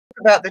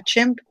about the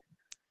chimp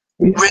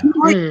report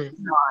or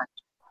not?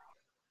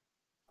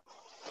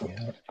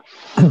 Yeah.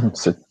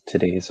 So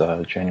today is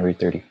January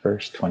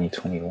 31st,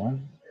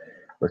 2021.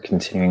 We're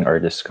continuing our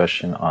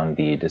discussion on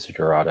the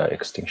Desiderata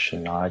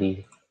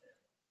Extinctionati.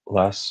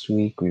 Last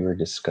week we were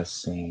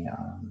discussing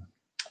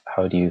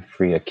how do you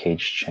free a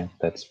caged chimp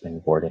that's been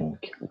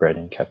bred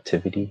in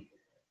captivity,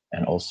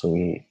 and also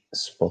we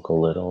spoke a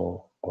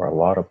little or a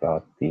lot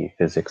about the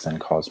physics and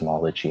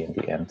cosmology in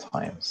the end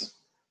times.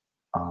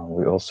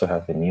 We also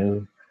have a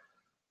new,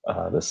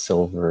 the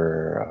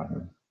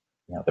silver,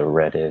 the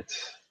Reddit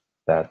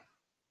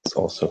that's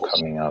also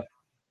coming up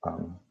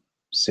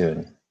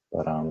soon.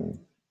 But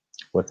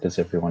what does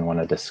everyone want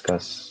to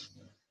discuss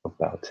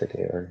about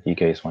today, or do you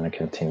guys want to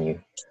continue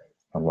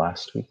from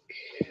last week?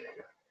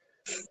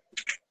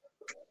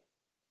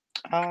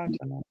 I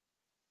don't know.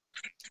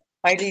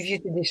 I leave you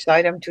to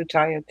decide. I'm too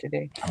tired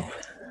today.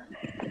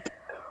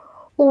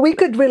 Well, we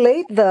could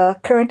relate the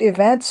current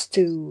events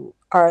to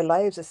our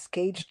lives as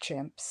caged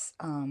chimps.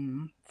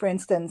 For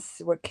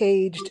instance, we're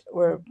caged,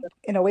 we're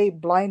in a way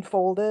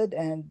blindfolded,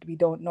 and we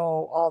don't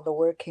know all the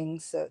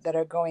workings that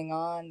are going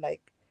on,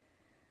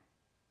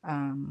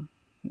 um,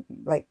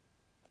 like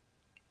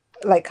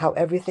how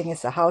everything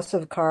is a house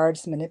of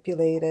cards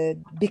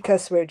manipulated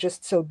because we're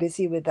just so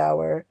busy with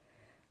our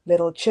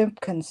little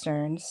chimp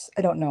concerns.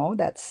 I don't know.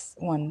 That's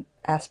one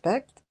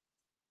aspect.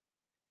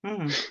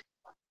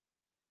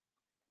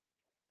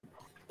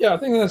 Yeah, I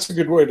think that's a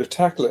good way to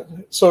tackle it.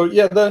 So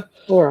yeah,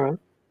 all right.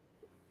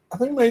 I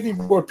think maybe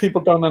what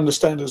people don't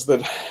understand is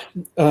that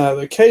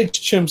the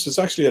caged chimps is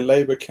actually a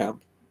labor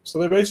camp. So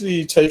they're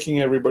basically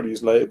taking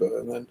everybody's labor,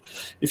 and then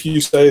if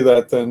you say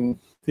that, then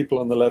people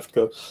on the left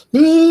go,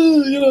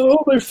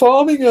 oh, they're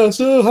farming us.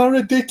 Oh, how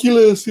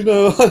ridiculous!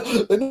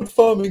 They're not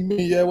farming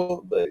me. Yeah,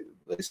 well,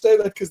 they say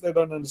that because they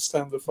don't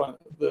understand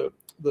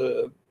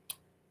the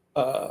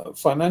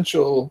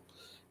financial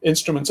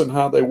instruments and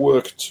how they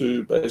work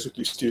to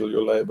basically steal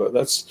your labor.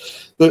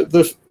 That's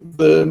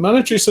the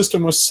monetary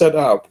system was set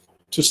up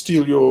to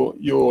steal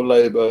your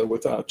labor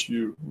without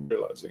you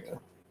realizing it,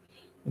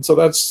 and so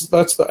that's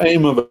the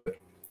aim of it.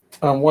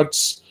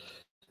 What's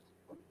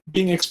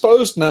being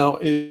exposed now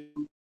is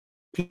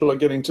people are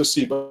getting to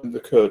see behind the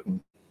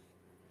curtain,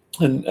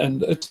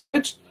 and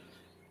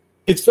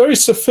it's very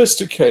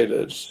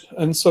sophisticated,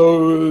 and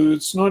so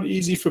it's not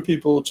easy for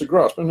people to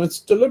grasp, and it's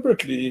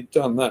deliberately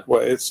done that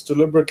way. It's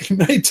deliberately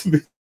made to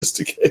be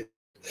sophisticated.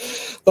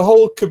 The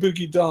whole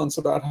kabuki dance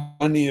about how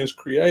money is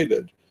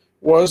created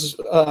was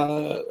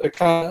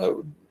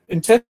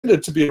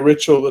intended to be a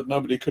ritual that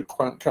nobody could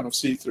kind of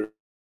see through.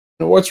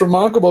 And what's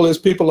remarkable is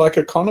people like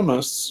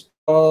economists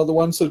are the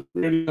ones that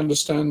really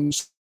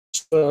understand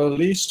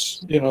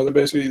least. They're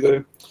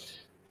basically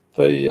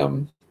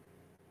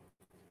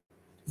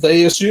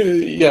they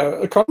assume,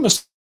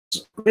 economists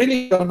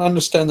really don't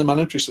understand the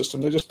monetary system.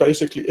 They're just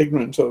basically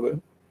ignorant of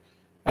it.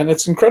 And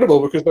it's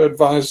incredible because they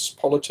advise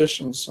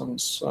politicians, and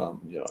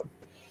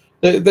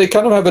they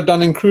kind of have a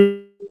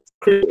Dunning-Kruger.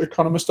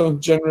 Economists don't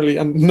generally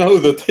know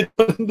that they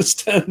don't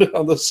understand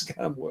how the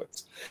scam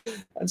works.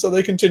 And so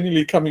they're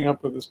continually coming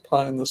up with this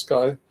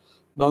pie-in-the-sky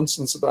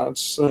nonsense about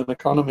an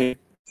economy,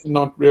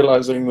 not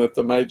realizing that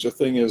the major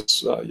thing is,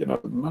 the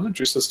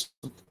monetary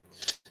system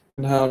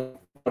and how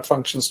it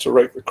functions to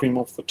rake the cream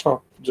off the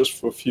top just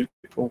for a few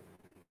people.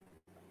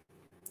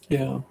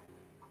 Yeah.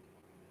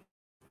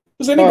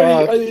 Does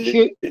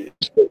anybody?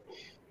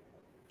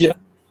 Yeah.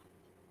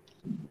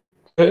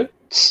 Okay.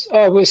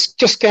 I was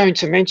just going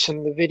to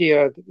mention the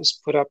video that was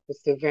put up with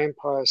the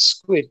vampire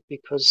squid,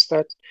 because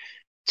that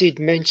did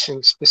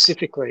mention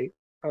specifically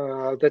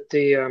that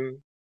the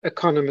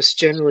economists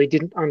generally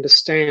didn't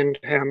understand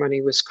how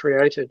money was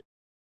created.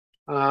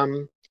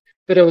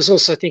 But I was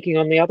also thinking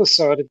on the other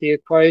side of the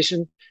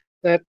equation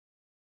that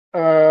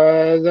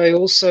they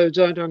also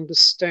don't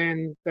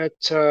understand that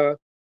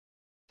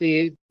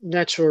the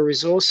natural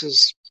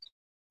resources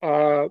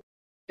are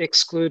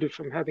excluded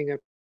from having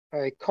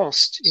a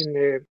cost in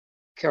their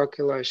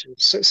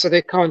calculations. So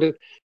they're kind of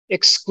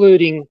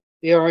excluding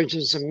the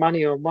origins of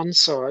money on one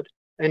side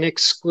and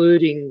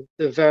excluding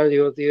the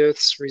value of the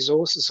Earth's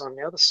resources on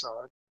the other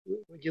side.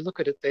 When you look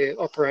at it, they're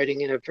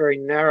operating in a very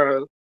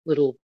narrow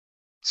little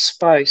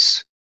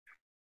space.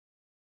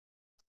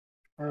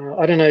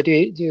 I don't know. Do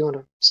you want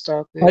to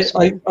start there?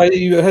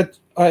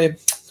 I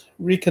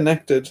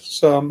reconnected,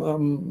 so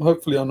I'm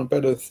hopefully on a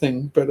better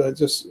thing. But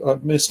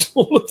I've missed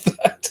all of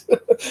that.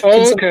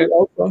 Oh, okay.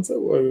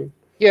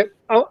 Yeah,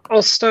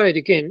 I'll state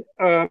again.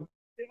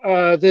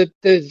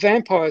 The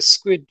vampire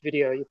squid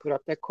video you put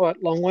up, that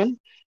quite long one.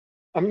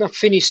 I'm not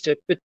finished it,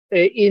 but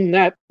in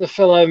that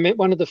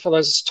one of the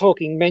fellows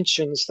talking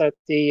mentions that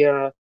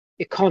the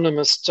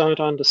economists don't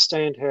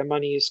understand how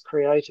money is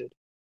created.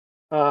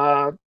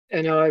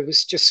 And I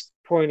was just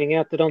pointing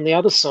out that on the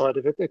other side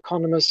of it,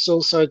 economists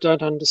also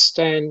don't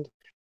understand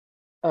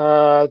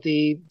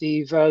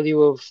the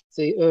value of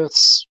the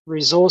Earth's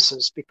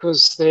resources,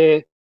 because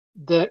they're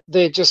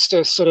just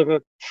a sort of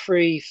a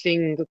free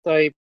thing that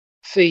they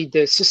feed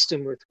their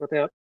system with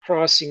without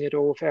pricing it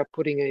or without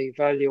putting any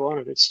value on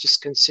it. It's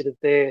just considered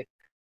their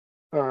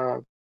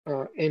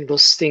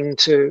endless thing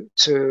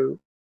to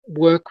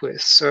work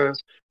with. So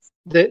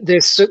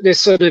they're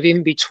sort of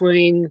in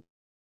between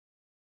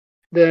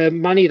the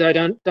money. They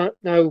don't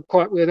know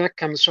quite where that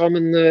comes from,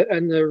 and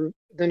the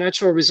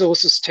natural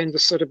resources tend to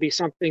sort of be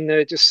something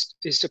that just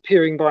is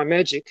appearing by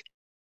magic,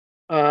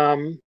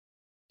 and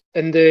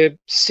they're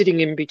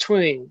sitting in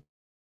between.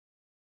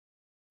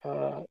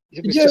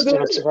 It was just an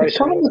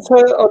observation. Economists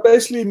are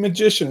basically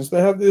magicians.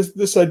 They have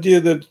this idea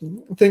that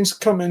things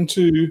come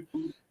into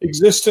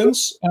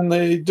existence and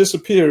they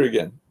disappear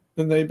again.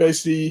 And they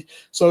basically,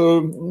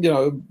 so,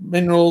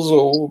 minerals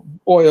or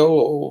oil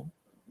or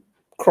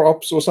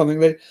crops or something,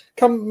 they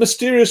come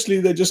mysteriously,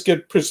 they just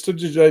get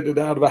prestidigitated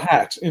out of a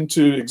hat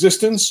into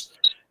existence,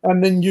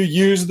 and then you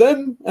use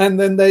them, and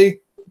then they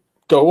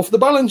go off the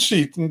balance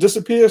sheet and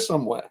disappear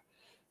somewhere.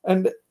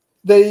 And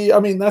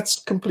that's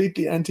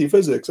completely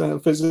anti-physics.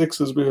 And physics,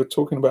 as we were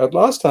talking about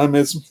last time,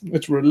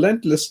 it's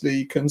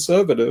relentlessly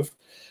conservative,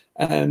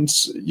 and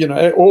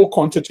all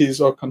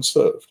quantities are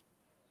conserved.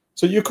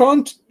 So you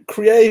can't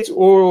create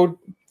or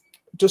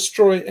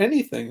destroy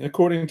anything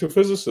according to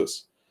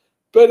physicists.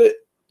 But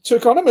to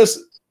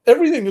economists,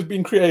 everything has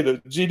been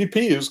created.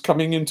 GDP is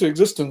coming into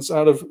existence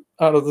out of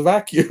the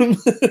vacuum.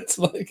 It's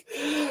like,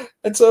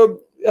 and so.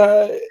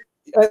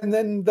 And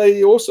then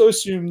they also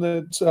assume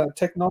that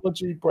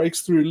technology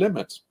breaks through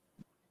limits.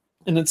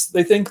 And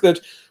they think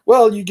that,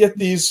 well, you get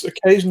these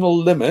occasional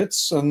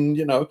limits, and,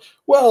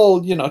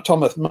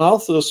 Thomas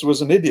Malthus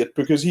was an idiot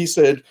because he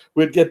said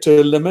we'd get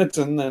to a limit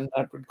and then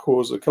that would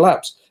cause a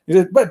collapse. He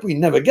said, but we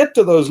never get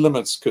to those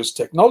limits because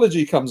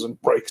technology comes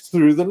and breaks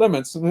through the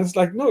limits. And it's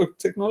like, no,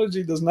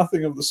 technology does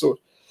nothing of the sort.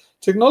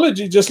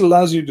 Technology just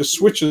allows you to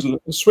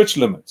switch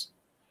limits.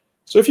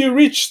 So if you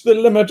reach the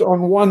limit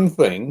on one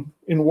thing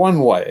in one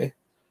way,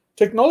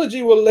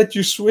 technology will let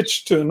you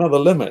switch to another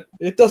limit.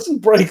 It doesn't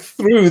break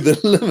through the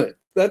limit.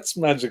 That's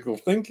magical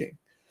thinking.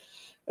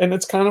 And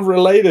it's kind of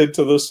related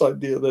to this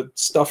idea that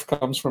stuff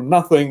comes from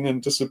nothing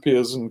and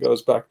disappears and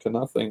goes back to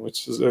nothing,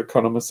 which is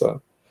economists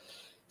are.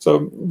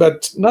 So,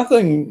 but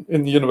nothing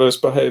in the universe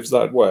behaves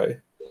that way.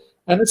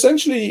 And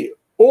essentially,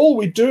 all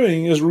we're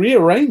doing is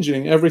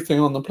rearranging everything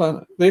on the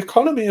planet. The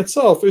economy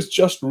itself is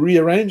just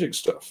rearranging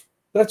stuff.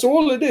 That's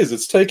all it is.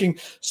 It's taking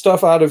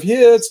stuff out of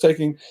here. It's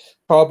taking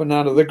carbon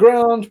out of the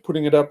ground,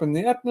 putting it up in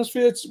the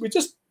atmosphere. We're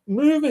just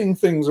moving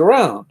things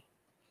around.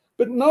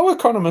 But no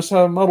economists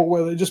have a model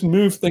where they just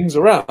move things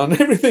around.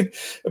 Everything,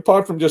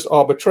 apart from just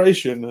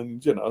arbitration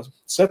and,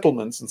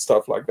 settlements and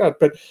stuff like that.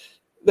 But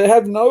they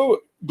have no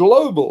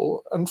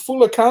global and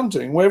full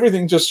accounting where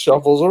everything just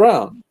shuffles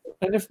around.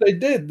 And if they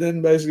did,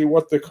 then basically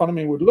what the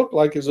economy would look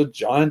like is a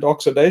giant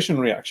oxidation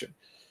reaction.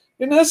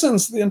 In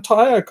essence, the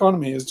entire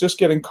economy is just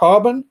getting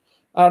carbon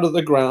out of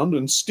the ground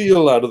and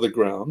steel out of the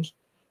ground,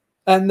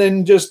 and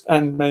then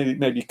and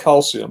maybe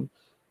calcium,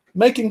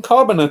 making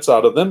carbonates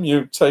out of them.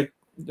 You take,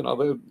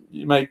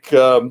 you make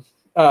out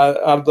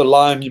of the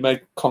lime, you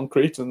make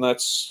concrete, and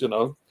that's,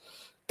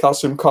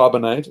 calcium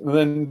carbonate. And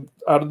then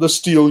out of the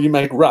steel, you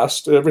make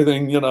rust.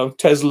 Everything,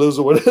 Teslas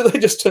or whatever, they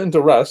just turn to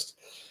rust.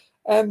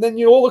 And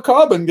then all the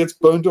carbon gets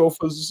burnt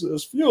off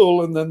as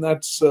fuel, and then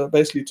that's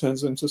basically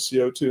turns into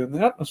CO2 in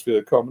the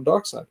atmosphere, carbon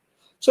dioxide.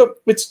 So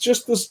it's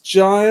just this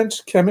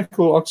giant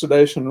chemical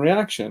oxidation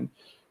reaction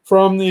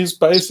from these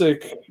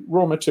basic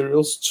raw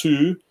materials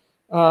to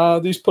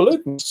these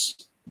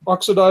pollutants,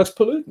 oxidized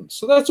pollutants.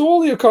 So that's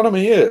all the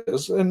economy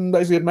is. And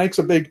basically it makes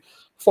a big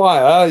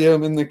fire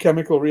in the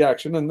chemical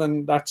reaction, and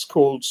then that's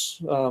called,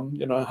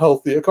 a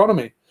healthy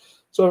economy.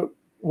 So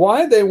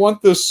why they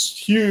want this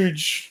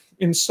huge,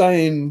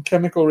 insane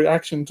chemical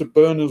reaction to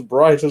burn as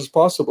bright as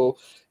possible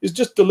is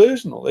just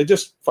delusional. They're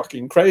just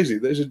fucking crazy.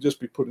 They should just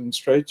be put in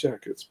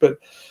straitjackets. But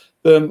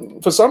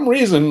for some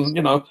reason,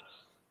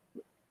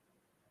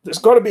 there's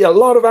got to be a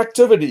lot of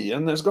activity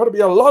and there's got to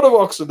be a lot of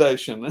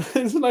oxidation.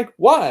 It's like,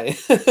 why?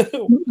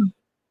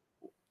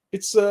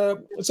 It's so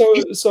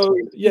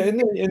yeah. In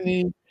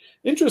the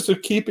interest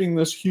of keeping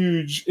this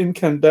huge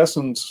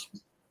incandescent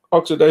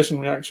oxidation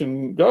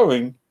reaction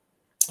going,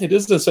 it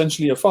is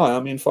essentially a fire. I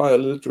mean, fire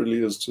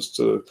literally is just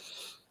a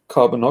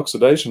carbon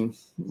oxidation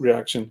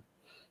reaction.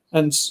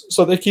 And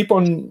so they keep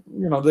on,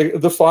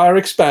 the fire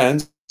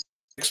expands,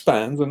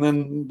 and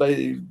then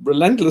they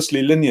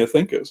relentlessly linear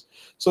thinkers.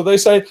 So they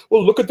say,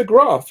 well, look at the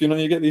graph.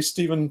 You get these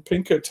Steven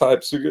Pinker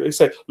types who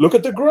say, look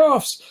at the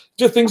graphs.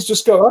 Things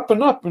just go up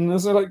and up. And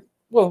they're like,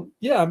 well,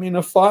 yeah, I mean,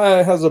 a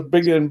fire has a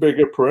bigger and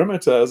bigger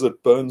perimeter as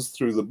it burns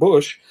through the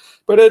bush.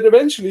 But it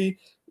eventually,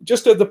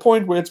 just at the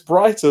point where it's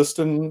brightest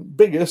and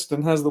biggest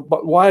and has the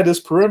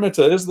widest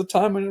perimeter is the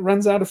time when it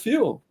runs out of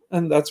fuel.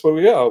 And that's where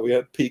we are. We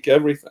at peak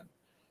everything.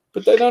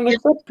 But they don't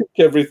accept peak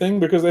everything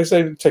because they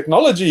say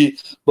technology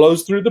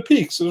blows through the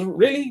peaks. So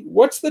really,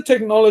 what's the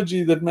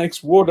technology that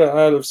makes water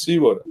out of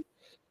seawater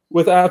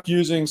without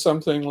using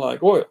something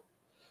like oil?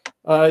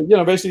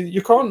 Basically,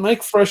 you can't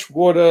make fresh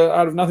water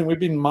out of nothing. We've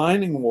been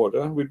mining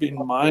water. We've been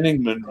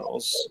mining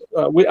minerals.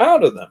 We're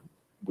out of them.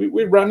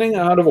 we're running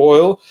out of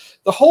oil.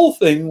 The whole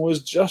thing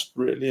was just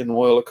really an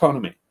oil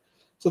economy.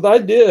 So the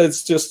idea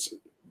is just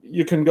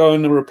you can go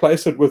and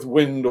replace it with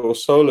wind or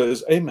solar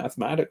is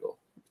amathematical.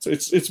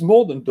 It's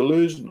more than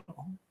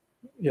delusional.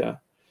 Yeah.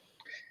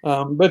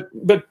 But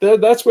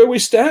that's where we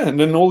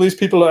stand, and all these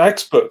people are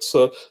experts.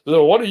 So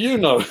what do you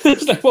know?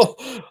 It's like, well,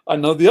 I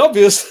know the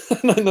obvious,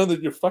 and I know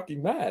that you're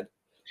fucking mad.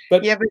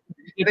 But yeah, but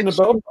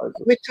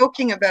we're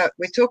talking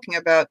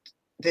about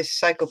this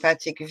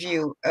psychopathic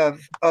view of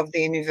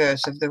the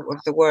universe, of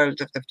the world,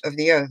 of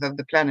the earth, of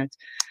the planet.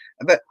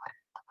 But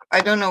I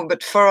don't know.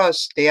 But for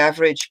us, the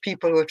average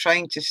people who are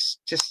trying to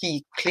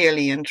see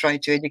clearly and try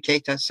to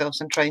educate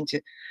ourselves and trying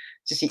to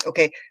see,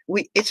 okay,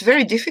 it's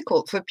very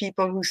difficult for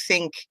people who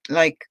think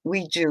like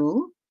we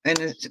do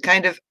in a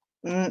kind of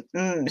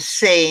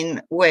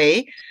sane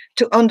way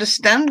to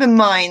understand the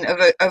mind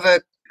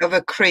of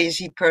a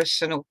crazy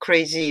person or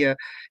crazy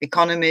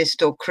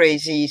economist or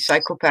crazy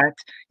psychopath.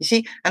 You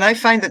see, and I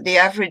find that the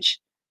average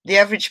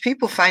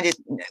people find it.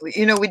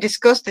 You know, we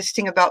discussed this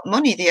thing about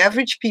money. The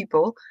average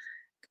people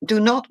do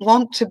not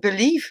want to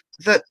believe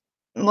that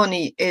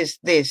money is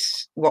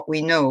what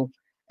we know.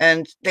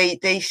 And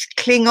they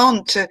cling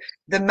on to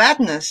the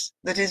madness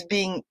that is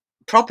being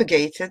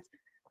propagated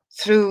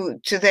through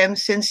to them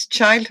since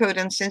childhood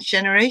and since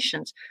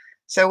generations.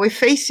 So we're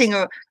facing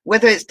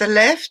whether it's the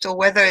left or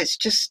whether it's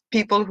just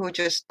people who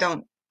just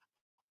don't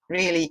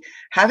really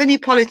have any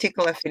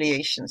political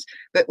affiliations,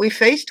 but we're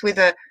faced with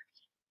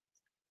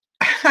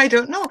I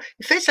don't know,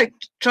 we're faced like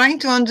trying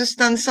to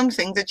understand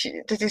something that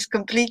is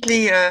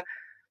completely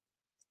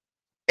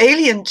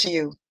alien to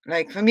you.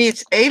 Like for me,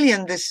 it's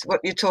alien. This what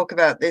you talk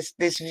about. This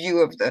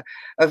view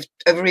of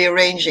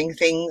rearranging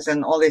things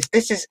and all this.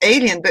 This is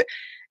alien. But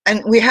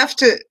and we have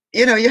to,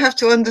 you know, you have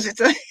to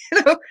understand.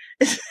 You know,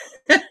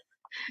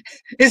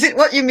 is it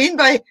what you mean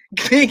by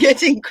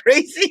getting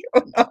crazy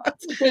or not?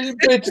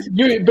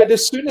 But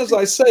as soon as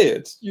I say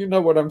it, you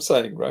know what I'm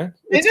saying, right?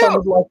 It's I know. kind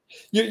of like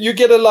you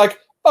get a like.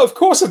 Oh, of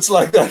course, it's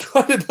like that.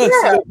 Why did I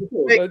say it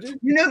before? Like,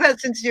 you know that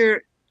since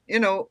you're, you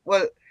know,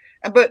 well,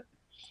 but.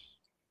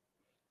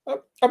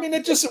 I mean,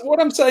 it just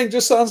what I'm saying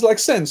just sounds like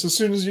sense. As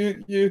soon as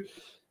you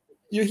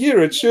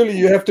hear it, surely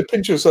you have to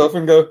pinch yourself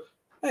and go,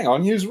 "Hang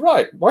on, he's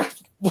right. What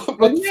the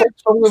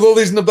fuck's wrong with all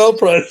these Nobel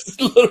Prizes?"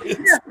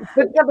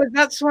 Yeah, but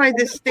that's why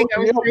this thing I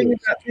was saying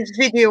about this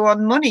video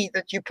on money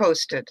that you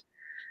posted,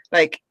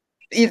 like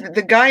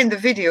the guy in the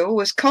video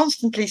was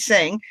constantly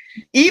saying,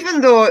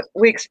 even though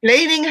we're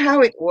explaining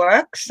how it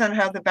works and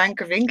how the Bank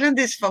of England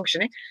is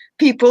functioning,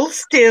 people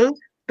still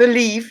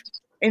believe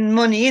in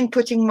money and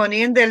putting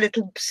money in their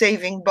little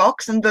saving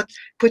box, and that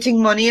putting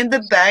money in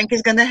the bank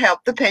is going to help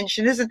the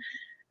pensioners. And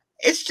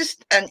it's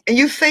just, and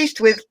you're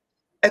faced with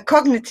a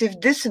cognitive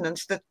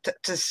dissonance that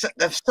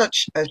of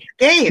such a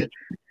scale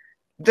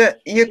that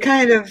you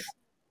kind of,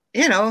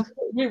 you know.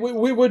 We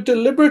were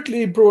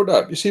deliberately brought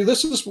up. You see,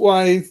 this is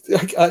why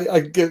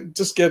I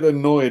just get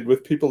annoyed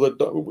with people that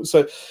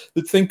say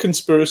that think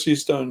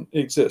conspiracies don't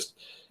exist.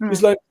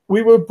 It's like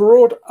we were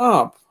brought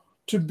up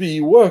to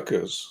be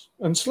workers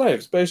and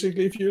slaves.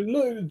 Basically, if you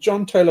look at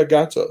John Taylor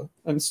Gatto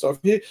and stuff,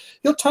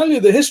 he'll tell you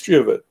the history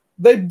of it.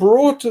 They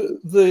brought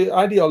the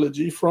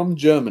ideology from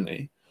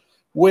Germany,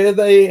 where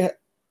they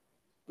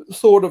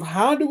thought of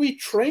how do we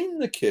train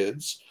the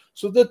kids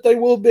so that they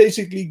will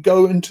basically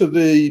go into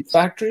the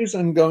factories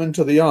and go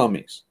into the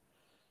armies.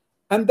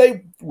 And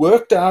they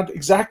worked out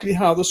exactly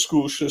how the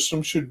school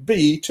system should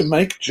be to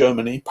make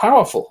Germany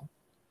powerful.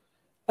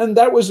 And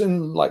that was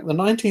in like the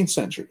 19th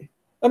century.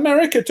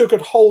 America took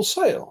it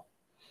wholesale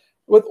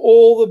with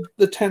all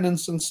the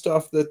tenets and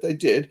stuff that they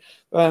did.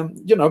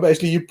 You know,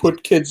 basically you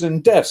put kids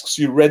in desks,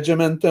 you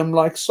regiment them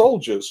like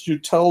soldiers, you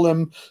tell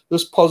them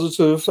this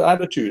positive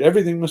attitude.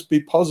 Everything must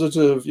be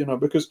positive, you know,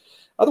 because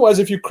otherwise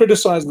if you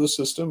criticize the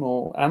system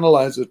or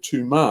analyze it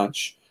too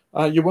much,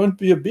 you won't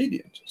be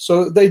obedient.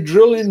 So they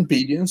drill in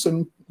obedience,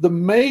 and the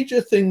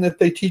major thing that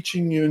they're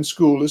teaching you in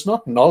school is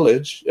not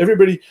knowledge.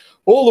 Everybody,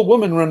 all the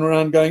women run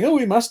around going, oh,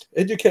 we must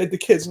educate the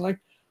kids. And like,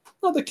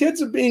 no, the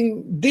kids are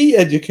being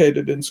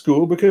de-educated in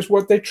school because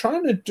what they're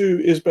trying to do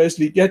is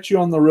basically get you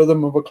on the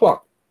rhythm of a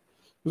clock.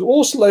 Because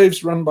all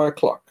slaves run by a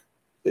clock.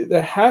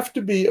 There have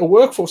to be, a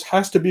workforce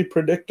has to be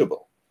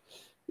predictable.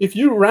 If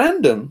you're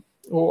random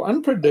or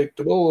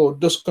unpredictable or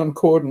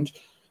discordant,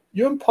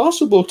 you're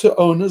impossible to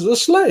own as a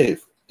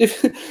slave.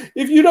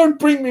 If you don't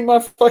bring me my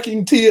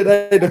fucking tea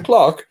at 8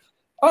 o'clock,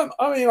 I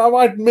mean, I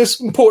might miss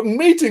important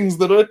meetings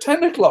that are at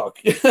 10 o'clock.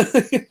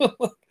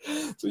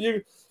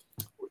 So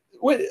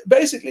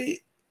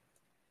basically,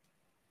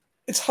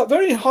 it's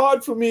very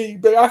hard for me,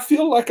 but I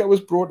feel like I was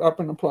brought up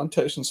in a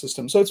plantation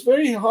system. So it's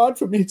very hard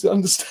for me to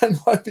understand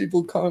why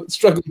people can't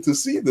struggle to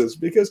see this,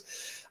 because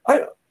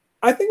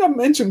I think I've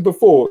mentioned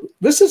before,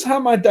 this is how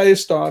my day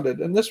started.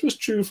 And this was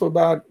true for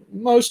about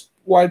most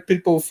white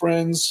people,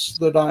 friends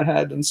that I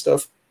had and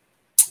stuff,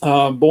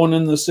 born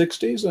in the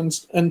 60s.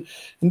 And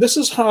this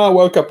is how I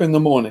woke up in the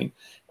morning,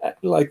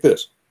 like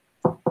this.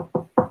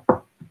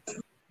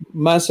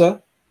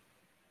 Masa,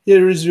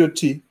 here is your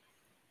tea.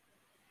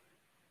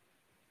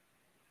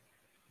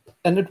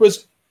 And it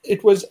was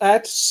it was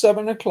at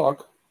 7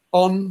 o'clock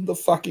on the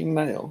fucking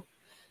nail.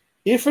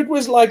 If it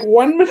was like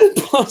 1 minute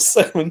past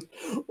 7,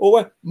 or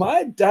what,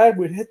 my dad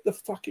would hit the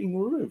fucking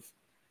roof.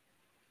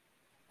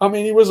 I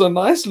mean, he was a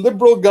nice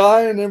liberal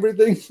guy and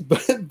everything,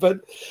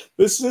 but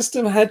the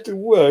system had to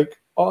work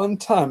on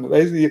time.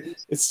 Basically,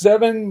 it's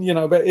 7, you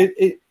know, but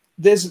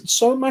there's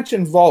so much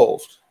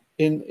involved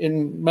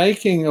in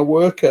making a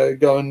worker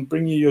go and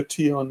bring you your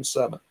tea on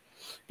 7,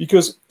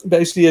 because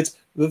basically it's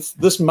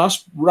this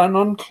must run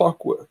on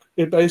clockwork.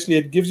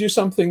 It gives you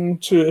something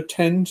to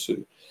attend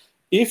to.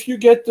 If you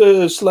get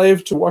the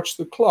slave to watch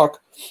the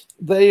clock,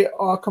 they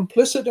are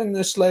complicit in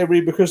their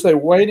slavery because they're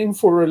waiting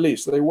for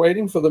release. They're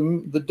waiting for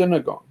the dinner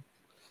gong.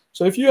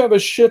 So if you have a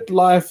shit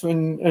life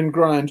and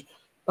grind,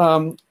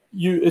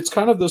 it's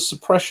kind of the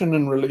suppression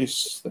and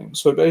release thing.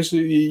 So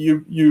basically,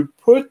 you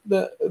put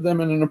them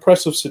in an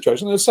oppressive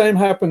situation. The same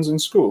happens in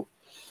school.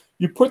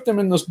 You put them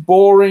in this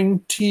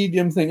boring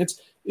tedium thing.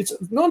 It's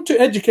not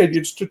to educate you,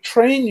 it's to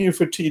train you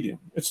for tedium.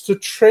 It's to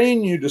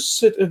train you to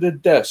sit at a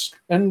desk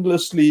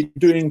endlessly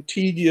doing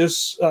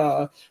tedious,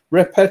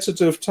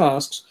 repetitive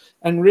tasks,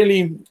 and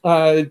really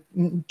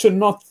to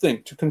not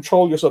think, to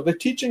control yourself. They're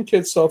teaching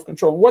kids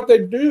self-control. What they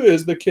do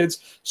is the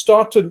kids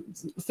start to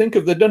think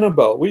of the dinner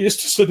bell. We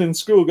used to sit in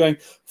school going,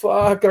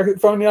 fuck,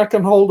 if only I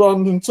can hold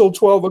on until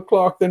 12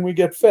 o'clock, then we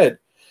get fed.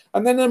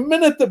 And then the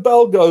minute the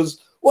bell goes,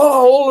 wow,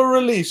 all a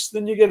release.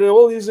 Then you get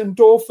all these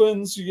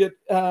endorphins.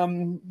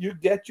 You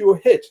get your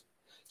hit.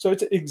 So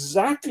it's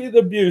exactly the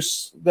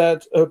abuse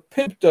that a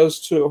pimp does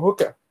to a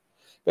hooker.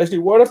 Basically,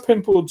 what a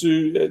pimp will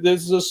do.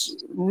 There's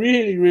this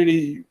really,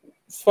 really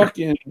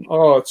fucking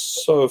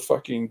it's so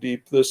fucking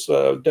deep. This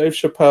Dave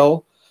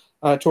Chappelle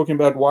talking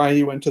about why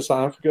he went to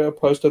South Africa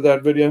posted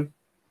that video.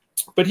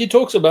 But he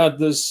talks about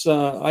this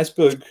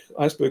Iceberg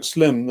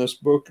Slim, this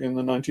book in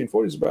the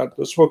 1940s about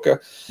this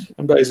hooker,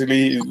 and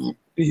basically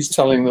he's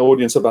telling the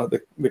audience about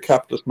the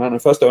capitalist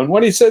manifesto. And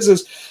what he says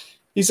is,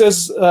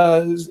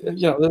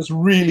 you know, there's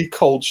really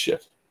cold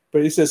shit.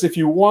 But he says if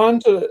you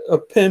want a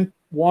pimp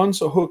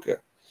wants a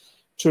hooker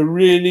to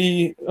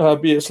really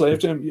be a slave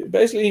to him,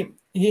 basically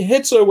he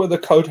hits her with a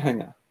coat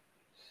hanger.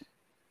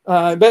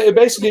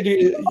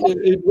 Basically,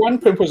 one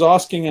pimp was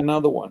asking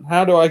another one,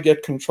 how do I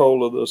get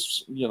control of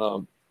this, you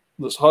know,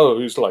 this hoe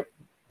who's like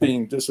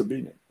being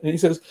disobedient? And he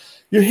says,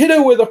 you hit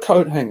her with a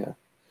coat hanger.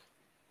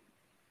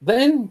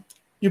 Then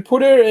you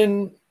put her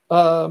in,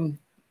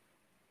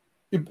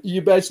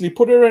 you basically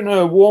put her in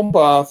a warm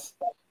bath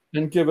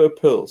and give her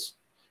pills.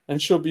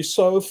 And she'll be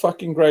so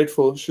fucking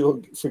grateful,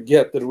 she'll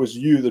forget that it was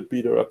you that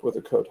beat her up with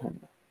a coat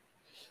hanger.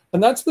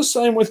 And that's the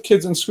same with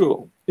kids in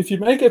school. If you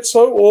make it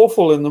so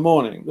awful in the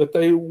morning that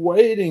they're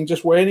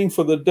just waiting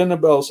for the dinner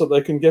bell so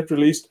they can get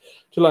released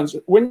to lunch,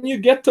 when you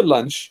get to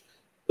lunch,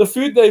 the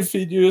food they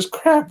feed you is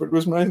crap. It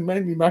was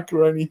mainly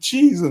macaroni,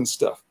 cheese and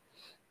stuff.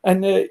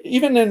 And I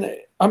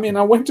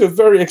went to a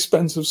very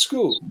expensive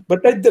school,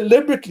 but they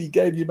deliberately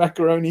gave you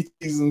macaroni,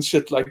 cheese and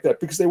shit like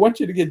that because they want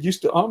you to get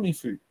used to army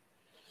food.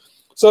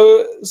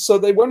 So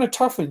they want to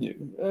toughen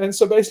you. And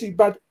so basically,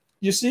 but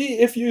you see,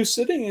 if you're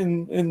sitting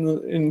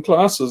in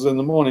classes in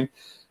the morning,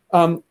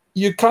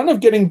 you're kind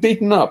of getting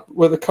beaten up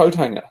with a coat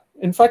hanger.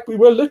 In fact, we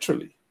were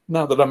literally,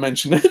 now that I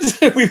mention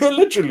it, we were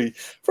literally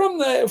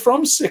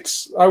from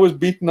 6, I was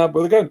beaten up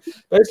with a gun.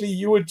 Basically,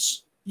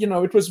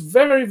 it was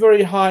very,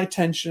 very high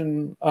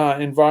tension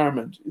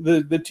environment.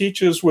 The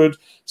teachers would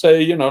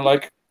say,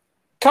 like,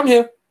 come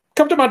here,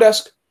 come to my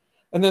desk.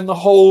 And then the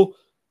whole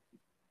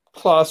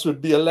class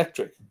would be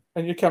electric.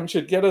 And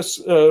she'd get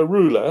us a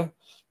ruler,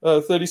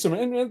 30-some,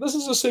 and this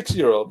is a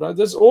 6-year-old,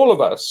 right? All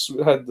of us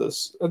had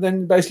this. And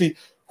then basically,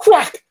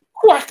 whack,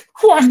 whack,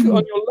 whack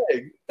on your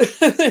leg.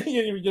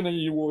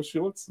 You wore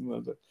shorts.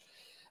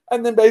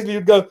 And then basically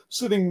you'd go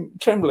sitting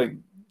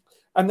trembling.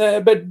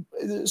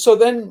 So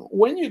then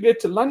when you get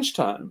to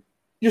lunchtime,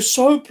 you're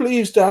so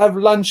pleased to have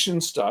lunch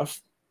and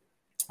stuff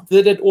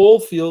that it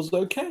all feels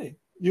okay.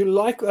 You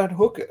like that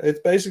hooker. It's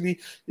basically,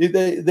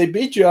 they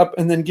beat you up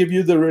and then give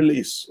you the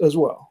release as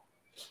well.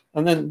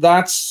 And then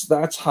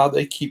that's how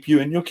they keep you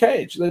in your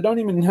cage. They don't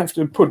even have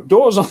to put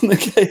doors on the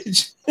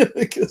cage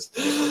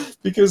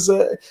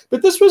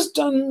but this was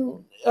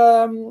done.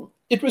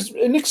 It was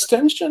an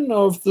extension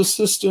of the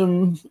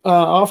system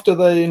after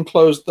they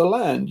enclosed the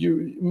land.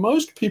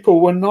 Most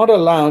people were not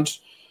allowed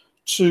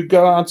to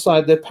go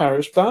outside their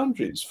parish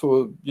boundaries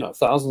for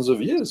thousands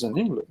of years in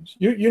England.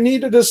 You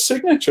needed a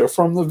signature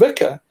from the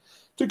vicar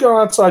to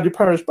go outside your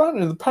parish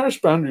boundary. The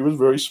parish boundary was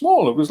very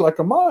small. It was like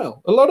a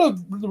mile. A lot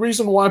of the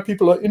reason why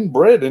people are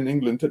inbred in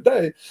England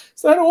today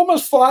is that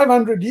almost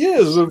 500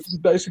 years of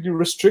basically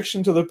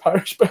restriction to the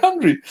parish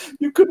boundary.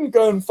 You couldn't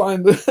go and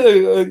find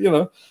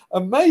a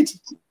mate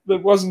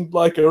that wasn't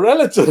like a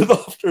relative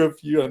after a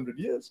few hundred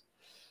years.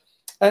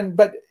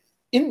 But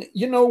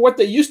what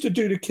they used to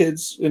do to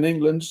kids in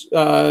England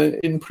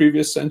in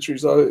previous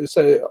centuries, I would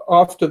say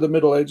after the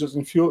Middle Ages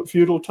and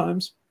feudal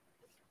times,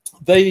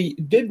 they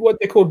did what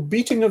they called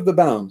beating of the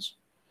bounds.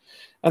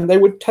 And they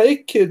would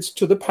take kids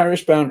to the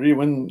parish boundary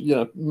when, you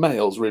know,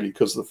 males really,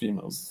 because the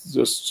females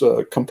just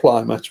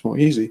comply much more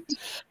easy.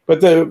 But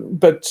they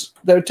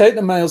would take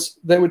the males,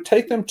 they would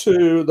take them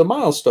to the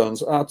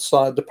milestones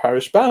outside the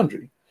parish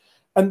boundary.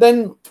 And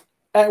then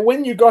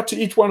when you got to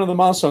each one of the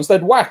milestones,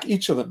 they'd whack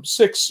each of them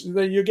 6.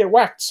 You get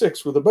whacked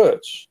 6 with a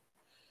birch.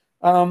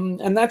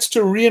 And that's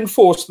to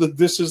reinforce that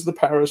this is the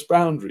parish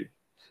boundary.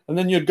 And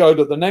then you'd go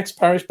to the next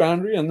parish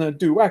boundary and they'd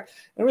do whack.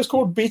 And it was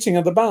called beating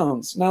of the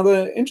bounds. Now,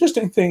 the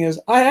interesting thing is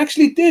I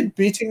actually did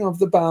beating of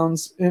the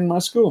bounds in my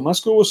school. My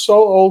school was so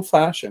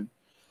old-fashioned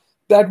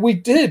that we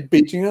did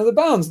beating of the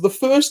bounds. The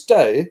first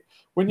day,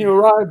 when you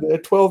arrived there,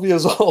 12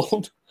 years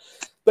old,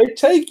 they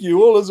take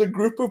you all as a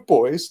group of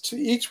boys to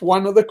each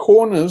one of the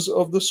corners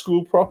of the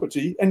school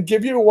property and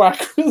give you a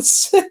whack with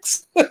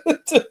 6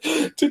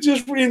 to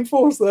just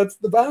reinforce that's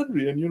the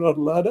boundary and you're not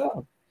allowed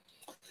out.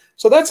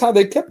 So that's how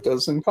they kept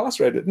us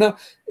incarcerated. Now,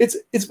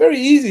 it's very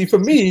easy for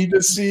me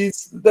to see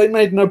they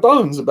made no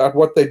bones about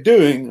what they're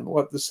doing and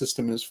what the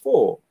system is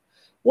for.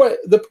 Well,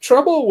 the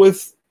trouble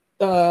with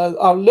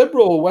our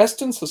liberal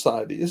Western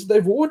society is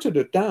they've watered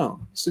it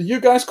down. So you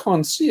guys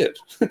can't see it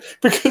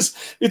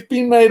because it's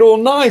been made all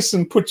nice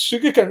and put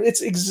sugar.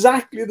 It's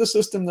exactly the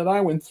system that I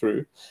went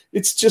through.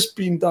 It's just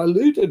been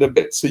diluted a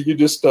bit, so you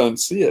just don't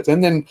see it.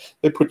 And then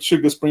they put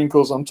sugar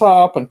sprinkles on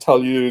top and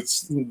tell you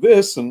it's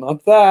this and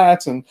not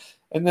that. And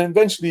then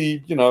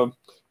eventually, you know,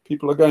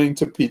 people are going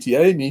to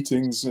PTA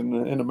meetings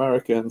in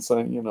America and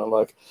saying, you know,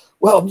 like,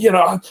 well, you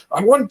know,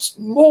 I want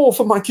more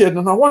for my kid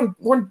and I want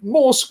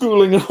more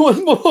schooling and I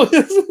want more.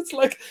 It's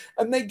like,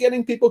 and they're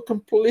getting people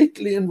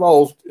completely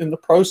involved in the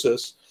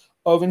process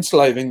of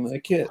enslaving their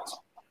kids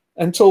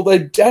until they're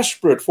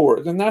desperate for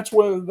it. And that's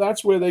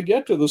where they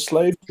get to. The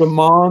slaves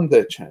demand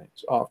their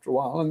change after a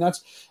while.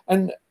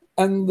 And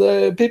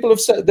the people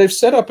have they've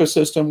set up a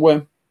system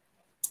where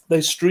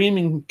they're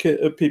streaming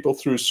people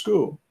through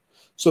school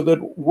so that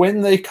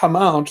when they come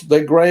out,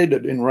 they're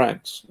graded in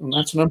ranks. And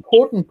that's an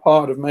important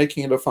part of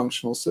making it a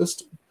functional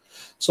system.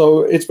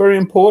 So it's very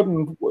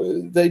important.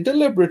 They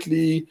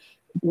deliberately,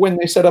 when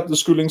they set up the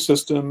schooling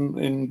system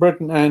in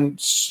Britain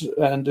and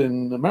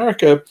in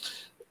America,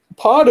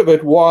 part of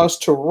it was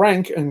to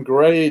rank and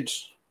grade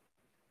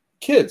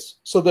kids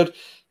so that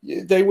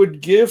they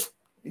would give,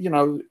 you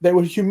know, they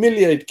would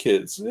humiliate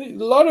kids. A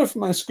lot of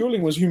my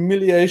schooling was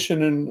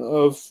humiliation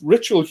of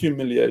ritual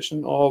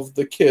humiliation of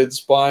the kids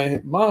by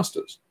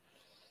masters.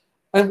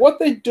 And what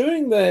they're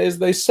doing there is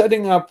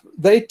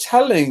they're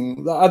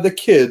telling the other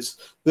kids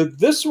that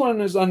this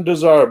one is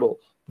undesirable,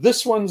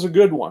 this one's a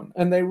good one,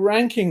 and they're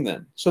ranking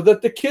them so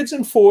that the kids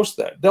enforce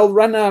that. They'll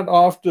run out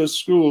after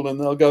school and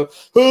they'll go,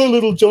 oh,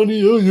 little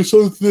Johnny, oh, you're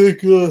so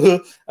thick.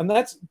 And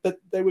that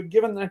they were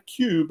given that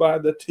cue by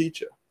the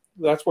teacher.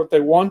 That's what they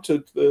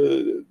wanted,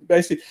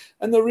 basically.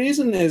 And the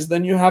reason is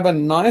then you have a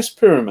nice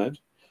pyramid,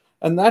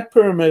 and that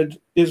pyramid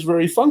is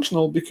very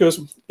functional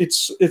because it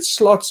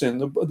slots in.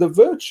 The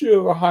virtue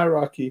of a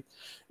hierarchy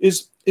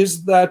is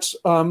that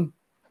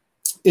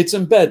it's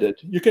embedded.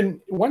 You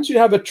can, once you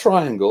have a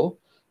triangle,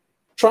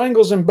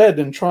 triangles embed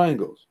in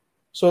triangles.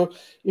 So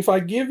if I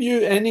give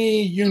you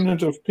any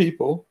unit of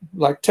people,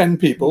 like 10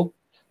 people,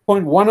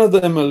 point one of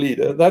them a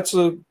leader, that's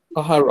a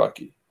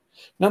hierarchy.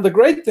 Now, the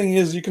great thing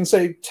is you can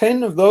say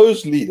 10 of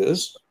those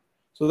leaders.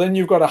 So then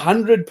you've got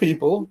 100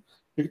 people.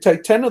 You can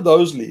take 10 of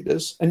those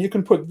leaders and you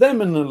can put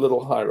them in a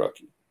little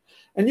hierarchy.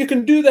 And you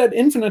can do that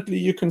infinitely.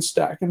 You can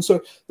stack. And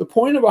so the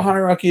point of a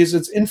hierarchy is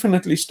it's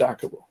infinitely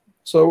stackable.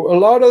 So a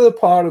lot of the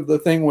part of the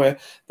thing where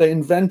they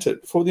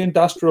invented, for the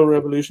Industrial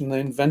Revolution, they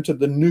invented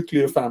the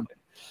nuclear family.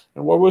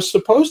 And what was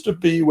supposed to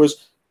be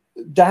was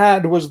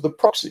dad was the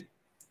proxy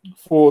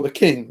for the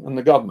king and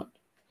the government.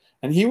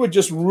 And he would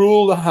just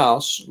rule the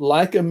house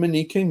like a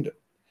mini kingdom.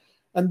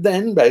 And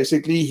then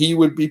basically he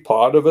would be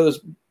part of a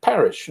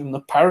parish, and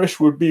the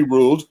parish would be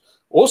ruled,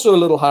 also a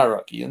little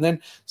hierarchy. And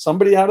then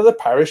somebody out of the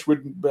parish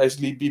would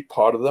basically be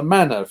part of the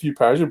manor. A few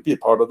parishes would be a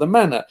part of the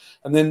manor.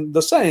 And then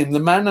the same, the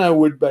manor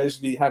would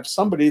basically have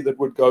somebody that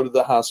would go to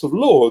the House of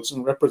Lords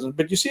and represent.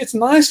 But you see, it's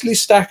nicely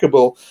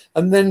stackable.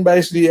 And then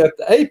basically at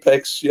the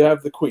apex, you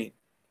have the queen.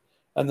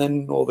 And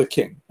then, or the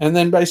king. And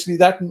then basically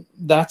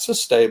that's a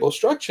stable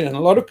structure. And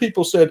a lot of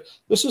people said,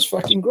 this is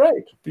fucking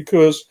great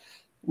because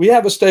we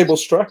have a stable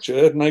structure.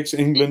 It makes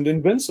England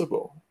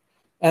invincible.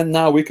 And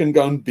now we can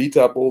go and beat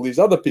up all these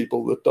other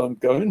people that don't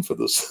go in for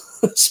this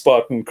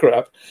Spartan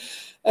crap.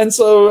 And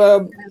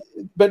so,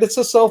 but it's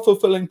a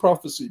self-fulfilling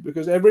prophecy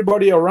because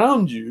everybody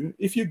around you,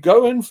 if you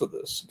go in for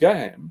this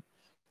game,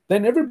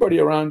 then everybody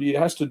around you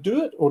has to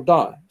do it or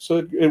die.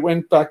 So it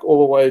went back all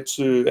the way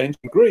to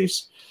ancient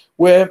Greece,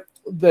 where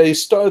the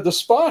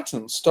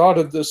Spartans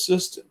started this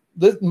system.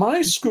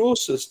 My school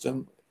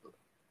system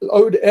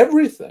owed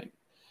everything.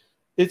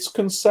 Its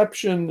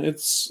conception, it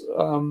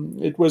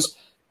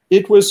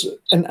was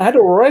an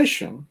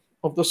adoration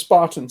of the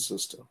Spartan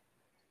system.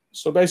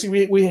 So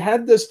basically, we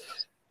had this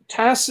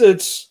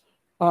tacit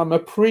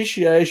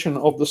appreciation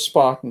of the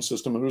Spartan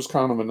system. It was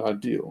kind of an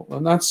ideal,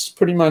 and that's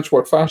pretty much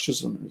what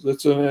fascism is.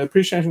 It's an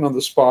appreciation of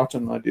the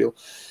Spartan ideal,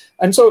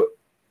 and so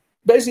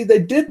basically they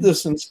did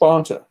this in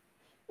Sparta.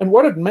 And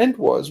what it meant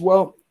was,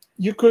 well,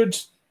 you could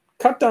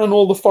cut down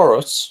all the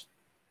forests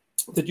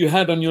that you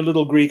had on your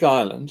little Greek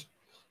island,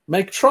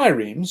 make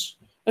triremes,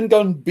 and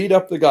go and beat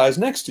up the guys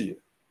next to you.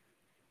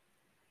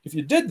 If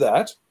you did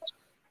that,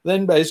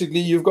 then basically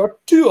you've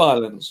got 2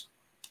 islands.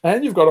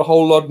 And you've got a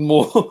whole lot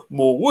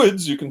more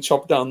woods. You can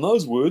chop down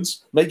those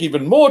woods, make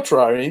even more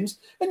triremes,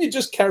 and you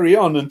just carry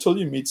on until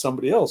you meet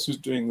somebody else who's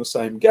doing the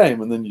same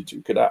game, and then you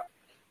duke it out.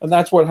 And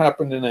that's what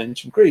happened in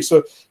ancient Greece.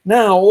 So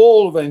now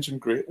all of ancient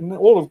Greece, and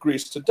all of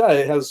Greece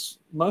today, has,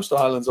 most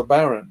islands are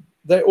barren.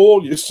 They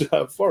all used to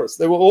have forests.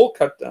 They were all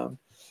cut down,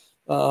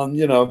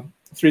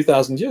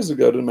 3,000 years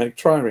ago to make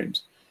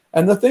triremes.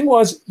 And the thing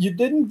was, you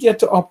didn't get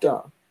to opt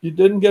out. You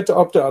didn't get to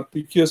opt out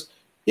because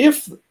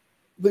if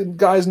the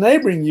guys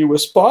neighboring you were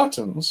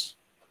Spartans,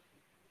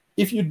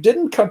 if you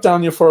didn't cut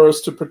down your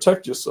forest to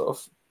protect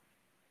yourself,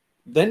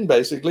 then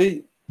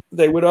basically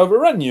they would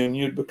overrun you and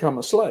you'd become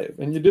a slave.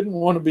 And you didn't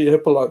want to be a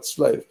Hippolyte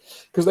slave,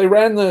 because they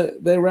ran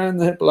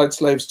the Hippolyte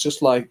slaves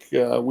just like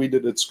we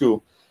did at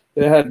school.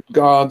 They had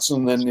guards,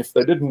 and then if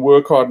they didn't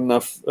work hard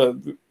enough,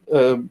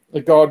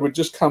 a guard would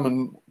just come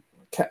and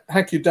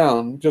hack you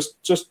down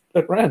just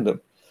at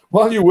random.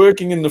 While you're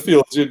working in the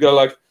fields, you'd go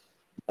like,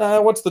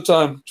 what's the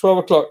time? 12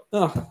 o'clock.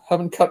 Oh,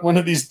 haven't cut one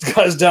of these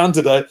guys down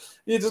today.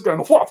 You're just going,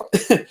 whop.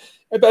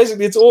 And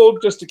basically, it's all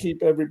just to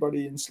keep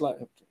everybody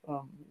enslaved.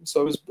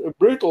 So it's a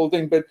brutal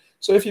thing. But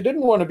so if you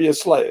didn't want to be a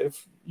slave,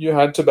 you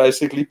had to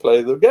basically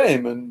play the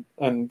game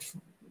and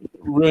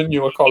ruin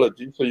your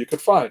ecology so you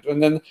could fight.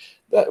 And then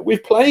we're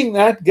playing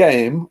that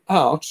game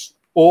out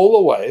all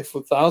the way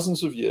for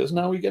thousands of years.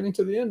 Now we're getting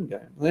to the end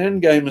game. The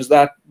end game is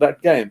that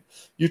game.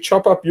 You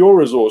chop up your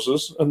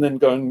resources and then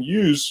go and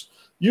use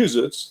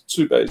it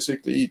to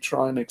basically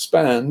try and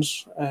expand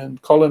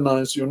and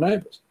colonize your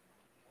neighbors.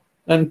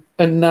 And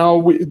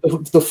now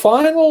the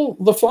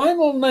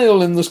final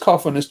nail in this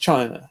coffin is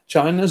China.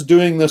 China's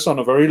doing this on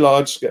a very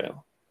large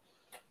scale.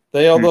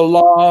 They are the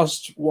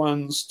last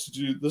ones to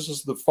do this.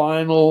 Is the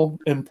final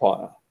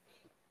empire.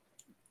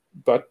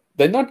 But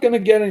they're not going to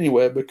get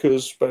anywhere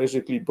because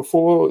basically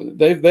before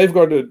they've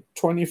got a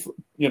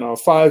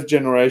 5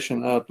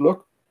 generation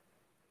outlook.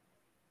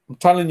 I'm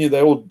telling you,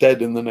 they're all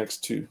dead in the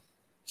next 2.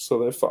 So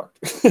they're fucked.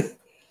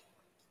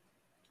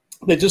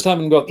 They just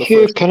haven't got the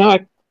Hugh, first.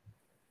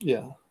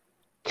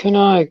 Can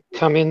I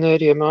come in there?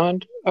 Do you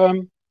mind? Yeah,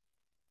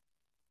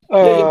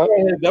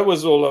 that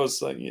was all I was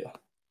saying. Yeah.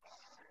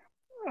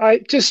 I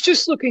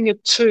just looking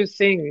at 2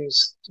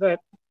 things that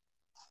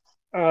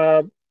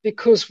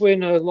because we're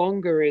no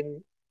longer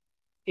in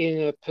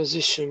a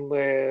position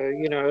where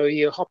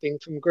you're hopping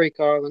from Greek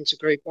island to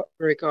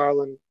Greek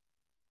island,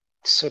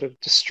 sort of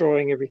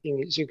destroying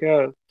everything as you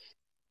go.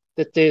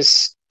 That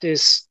there's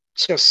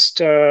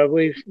just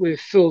we've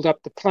filled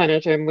up the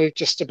planet and we've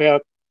just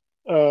about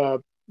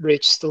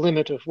reached the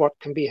limit of what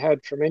can be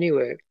had from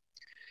anywhere.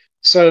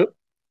 So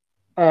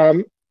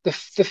the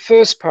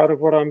first part of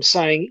what I'm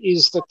saying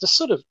is that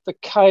the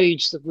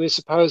cage that we're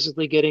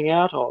supposedly getting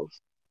out of,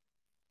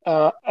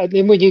 and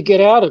then when you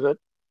get out of it,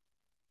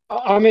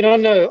 I mean, I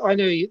know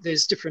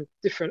there's different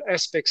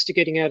aspects to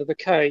getting out of the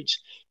cage,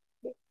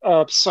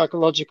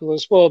 psychological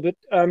as well, but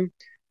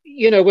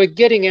we're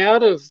getting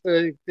out of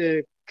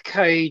the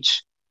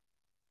cage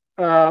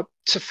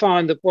to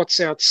find that what's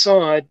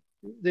outside,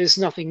 there's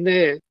nothing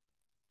there.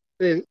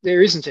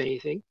 There isn't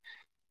anything.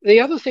 The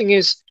other thing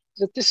is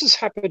that this is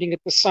happening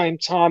at the same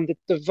time that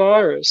the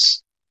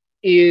virus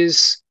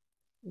is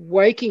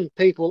waking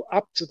people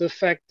up to the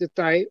fact that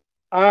they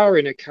are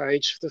in a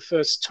cage for the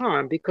first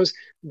time, because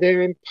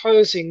they're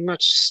imposing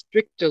much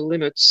stricter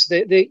limits.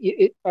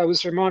 I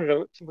was reminded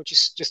of it from what you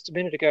just a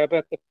minute ago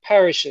about the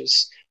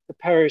parishes, the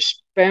parish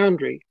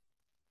boundary.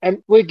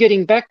 And we're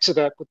getting back to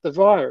that with the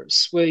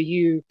virus, where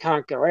you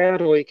can't go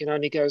out or you can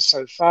only go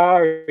so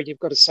far, and you've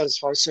got to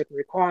satisfy certain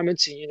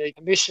requirements and you need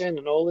permission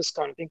and all this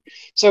kind of thing.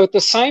 So at the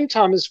same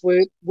time as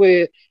we're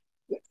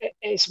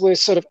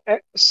sort of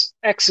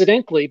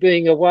accidentally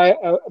being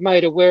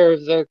made aware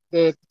of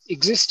the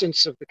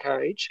existence of the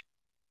cage,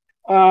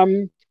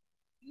 then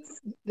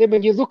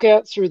when you look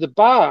out through the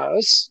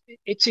bars,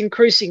 it's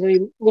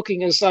increasingly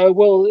looking as though,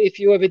 well, if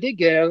you ever did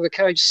get out of the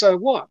cage, so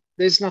what?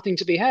 There's nothing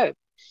to be had.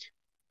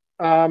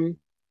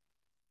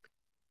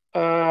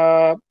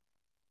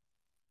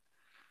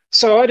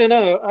 So I don't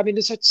know. I mean,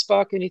 does that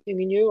spark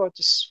anything in you, or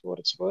just what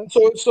it's worth?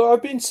 So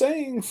I've been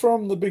saying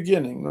from the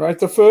beginning, right?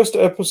 The first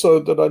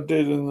episode that I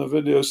did in the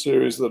video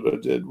series that I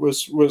did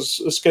was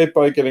Escape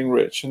by Getting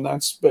Rich, and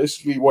that's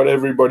basically what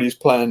everybody's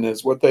plan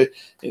is. What they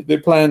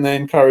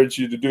encourage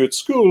you to do at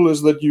school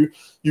is that you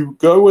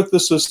go with the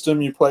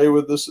system, you play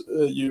with this,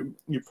 you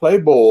play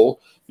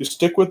ball, you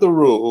stick with the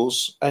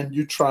rules, and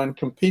you try and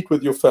compete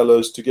with your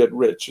fellows to get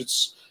rich.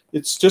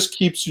 It just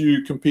keeps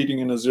you competing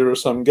in a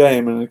zero-sum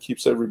game, and it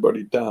keeps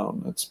everybody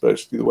down. It's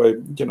basically the way,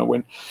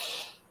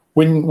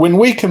 when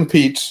we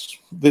compete,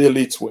 the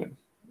elites win.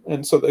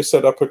 And so they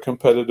set up a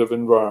competitive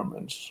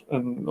environment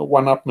and a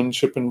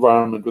one-upmanship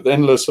environment with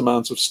endless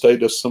amounts of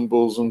status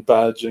symbols and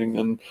badging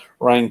and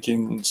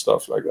ranking and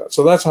stuff like that.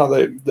 So that's how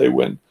they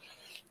win.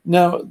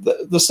 Now,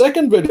 the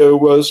second video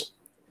was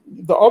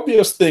the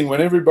obvious thing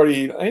when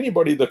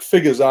anybody that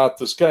figures out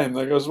this game,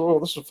 they goes, well,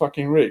 this is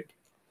fucking rigged.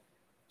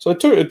 So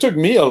it took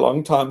me a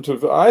long time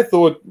I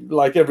thought,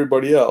 like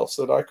everybody else,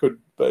 that I could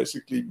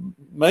basically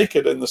make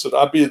it in this.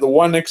 I'd be the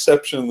one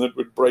exception that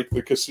would break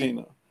the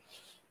casino.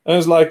 And it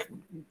was like,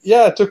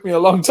 yeah, it took me a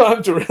long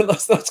time to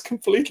realize that's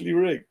completely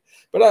rigged.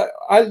 But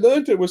I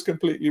learned it was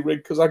completely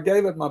rigged because I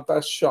gave it my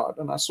best shot,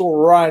 and I saw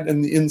right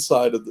in the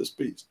inside of this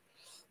beast.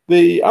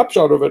 The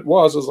upshot of it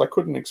is I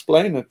couldn't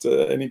explain it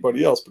to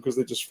anybody else because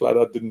they just flat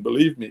out didn't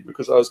believe me,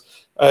 because I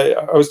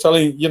was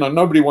telling,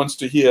 nobody wants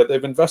to hear.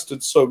 They've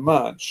invested so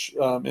much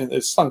in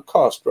it's sunk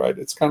cost, right?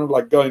 It's kind of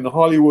like going to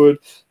Hollywood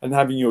and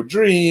having your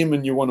dream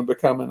and you want to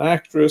become an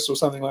actress or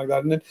something like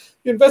that. And then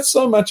you invest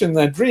so much in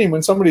that dream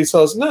when somebody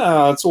says,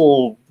 nah, it's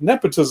all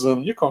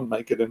nepotism. You can't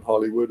make it in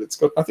Hollywood. It's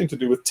got nothing to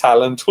do with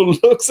talent or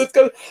looks.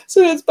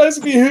 So it's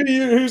basically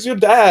who's your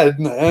dad,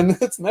 man.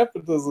 It's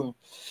nepotism.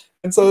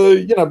 And so,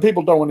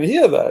 people don't want to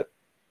hear that.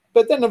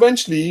 But then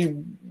eventually,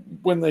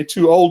 when they're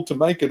too old to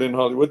make it in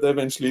Hollywood, they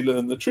eventually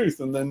learn the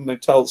truth. And then they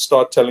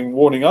start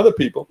warning other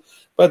people.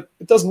 But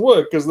it doesn't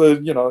work because,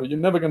 you're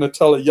never going to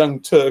tell a young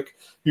Turk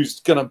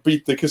who's going to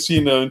beat the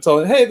casino and tell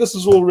him, hey, this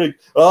is all rigged.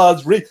 Oh,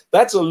 it's rigged.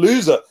 That's a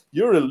loser.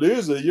 You're a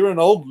loser. You're an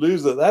old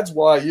loser. That's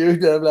why you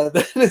blah, blah,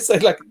 blah. It's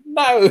like,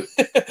 no.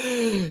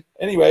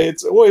 Anyway,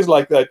 it's always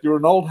like that. You're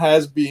an old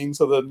has-been,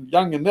 so the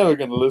young are never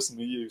going to listen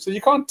to you. So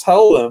you can't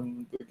tell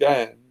them the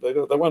game. They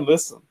won't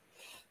listen.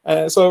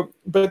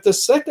 But the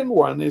second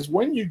one is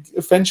when you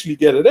eventually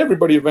get it,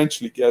 everybody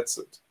eventually gets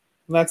it.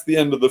 And that's the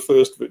end of the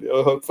first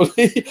video,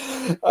 hopefully.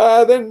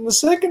 Then the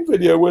second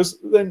video was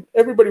then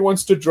everybody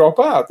wants to drop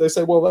out. They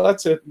say, well,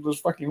 that's it. This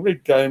fucking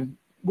rigged game.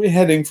 We're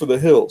heading for the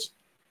hills.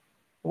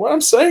 What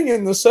I'm saying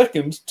in the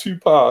second two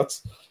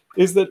parts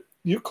is that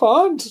you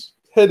can't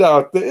head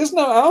out. There is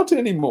no out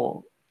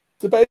anymore.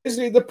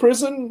 Basically, the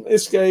prison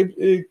escape,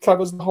 it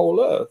covers the whole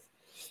earth.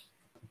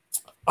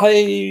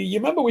 You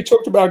remember we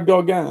talked about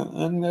Gauguin,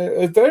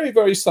 and very,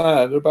 very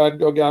sad about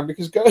Gauguin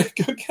because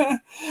Gauguin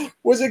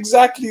was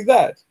exactly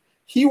that.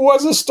 He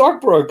was a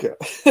stockbroker.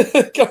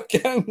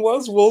 Gauguin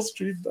was Wall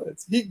Street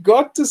Bets. He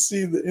got to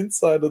see the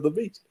inside of the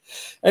beast,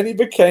 and he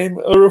became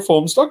a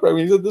reformed stockbroker.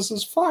 He said, "This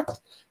is fucked,"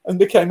 and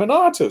became an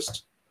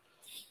artist.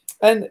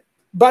 But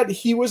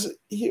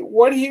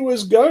what he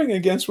was going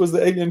against was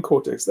the alien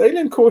cortex. The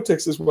alien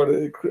cortex is what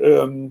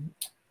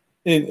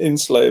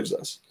enslaves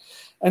us.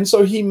 And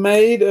so he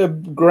made a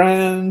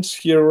grand,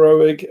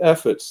 heroic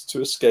effort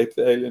to escape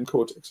the alien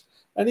cortex.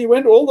 And he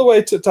went all the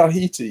way to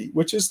Tahiti,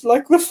 which is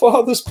like the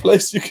farthest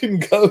place you can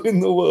go in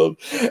the world.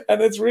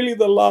 And it's really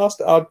the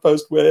last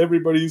outpost where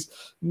everybody's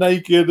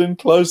naked and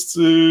close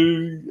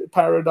to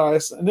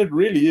paradise. And it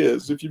really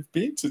is. If you've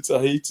been to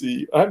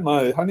Tahiti, I had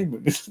my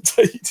honeymoon in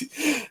Tahiti.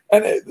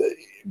 And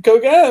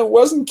Gauguin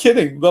wasn't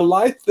kidding. The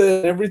light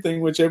there,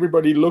 everything which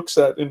everybody looks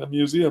at in a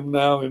museum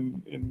now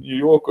in New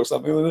York or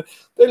something,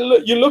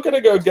 you look at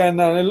a Gauguin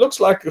now and it looks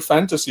like a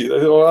fantasy. They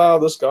go, wow,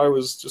 this guy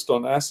was just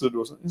on acid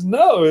or something.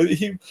 No,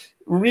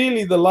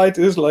 really the light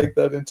is like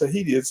that in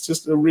Tahiti. It's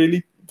just a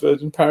really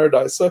virgin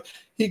paradise. So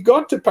he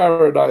got to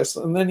paradise,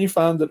 and then he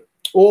found that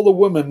all the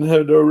women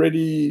were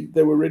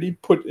already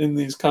put in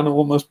these kind of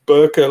almost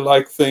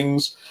burqa-like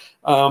things.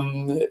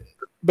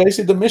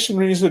 Basically, the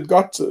missionaries had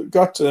got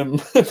to him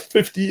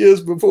 50 years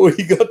before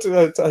he got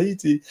to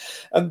Tahiti,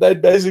 and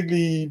they'd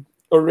basically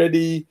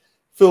already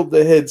filled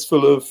their heads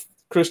full of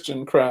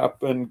Christian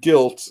crap and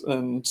guilt,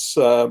 and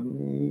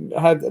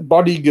had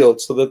body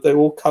guilt, so that they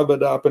all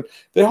covered up, and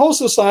their whole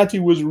society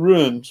was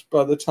ruined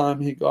by the time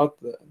he got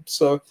there.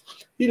 So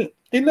he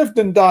lived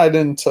and died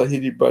in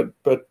Tahiti, but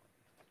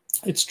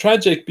it's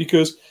tragic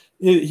because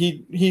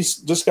he's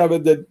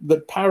discovered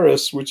that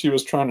Paris, which he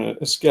was trying to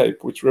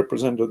escape, which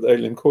represented the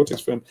alien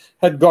cortex for him,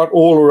 had got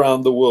all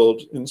around the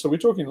world. And so we're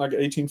talking like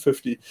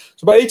 1850.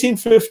 So by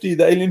 1850,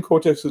 the alien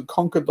cortex had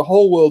conquered the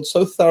whole world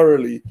so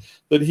thoroughly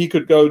that he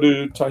could go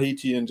to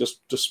Tahiti and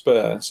just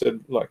despair. Said,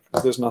 like,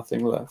 there's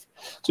nothing left.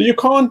 So you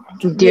can't.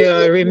 Yeah,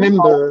 I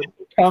remember.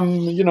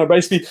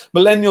 Basically,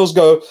 millennials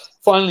go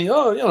finally.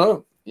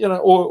 Oh,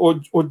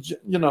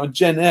 or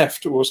Gen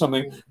F or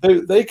something.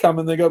 They come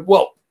and they go,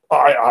 well,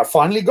 I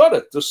finally got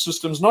it. The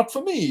system's not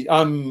for me.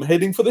 I'm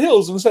heading for the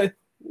hills. And say,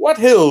 what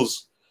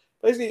hills?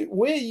 Basically,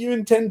 where you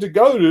intend to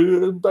go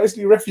to,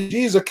 basically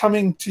refugees are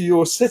coming to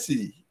your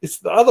city. It's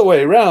the other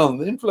way around.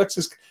 The influx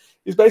is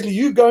basically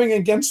you going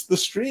against the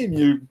stream,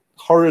 you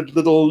horrid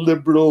little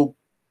liberal,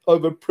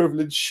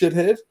 overprivileged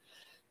shithead.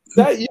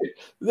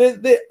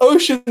 There are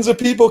oceans of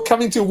people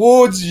coming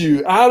towards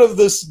you out of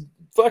this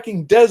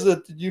fucking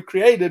desert that you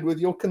created with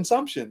your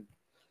consumption.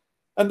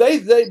 And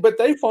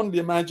they fondly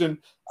imagine.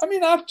 I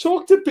mean, I've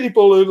talked to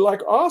people who like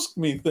ask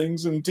me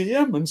things in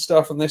DM and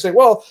stuff, and they say,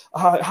 "Well,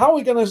 how are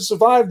we going to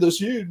survive this?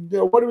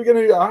 What are we going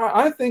to do?"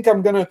 I think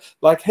I'm going to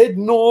like head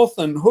north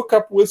and hook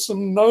up with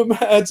some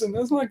nomads. And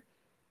it's like,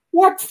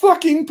 what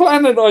fucking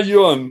planet are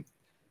you on?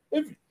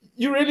 If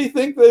you really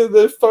think they're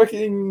the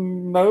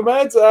fucking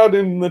nomads out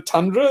in the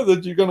tundra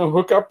that you're going to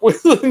hook up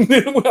with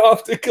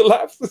after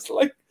collapse? It's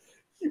like,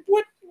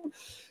 what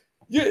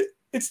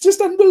It's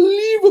just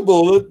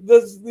unbelievable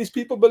that these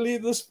people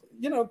believe this.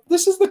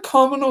 This is the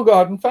common or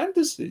garden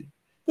fantasy.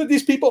 That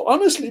these people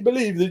honestly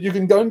believe that you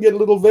can go and get a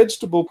little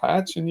vegetable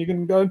patch and you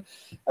can go.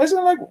 I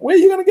said, like, where are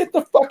you going to get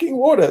the fucking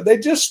water? They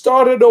just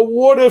started a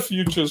water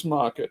futures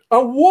market.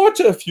 A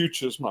water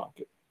futures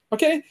market.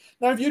 Okay?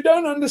 Now, if you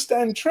don't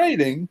understand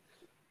trading,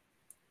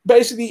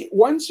 basically,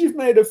 once you've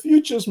made a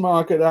futures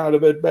market out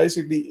of it,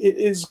 basically, it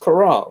is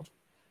corralled.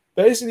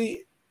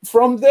 Basically,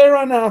 from there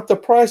on out, the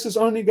price is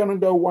only going to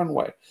go one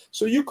way.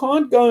 So you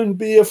can't go and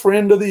be a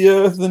friend of the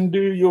earth and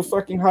do your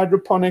fucking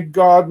hydroponic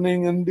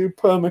gardening and do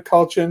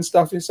permaculture and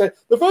stuff. You say,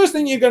 the first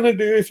thing you're going to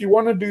do if you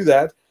want to do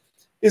that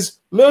is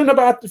learn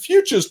about the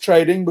futures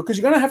trading, because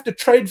you're going to have to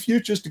trade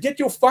futures to get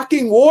your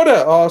fucking water,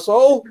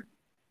 arsehole.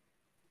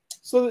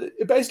 So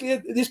basically,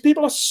 these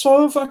people are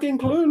so fucking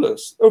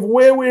clueless of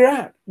where we're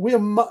at.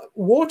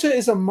 Water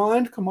is a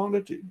mined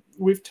commodity.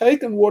 We've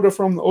taken water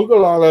from the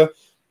Ogallala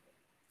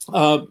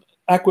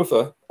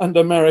aquifer under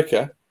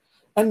America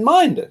and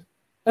mined it.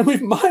 And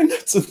we've mined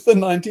it since the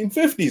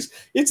 1950s.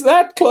 It's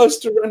that close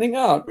to running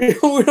out.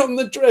 We're on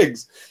the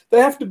dregs. They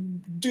have to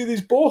do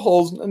these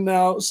boreholes, and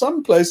now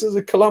some places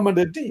a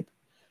kilometer deep.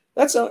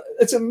 It's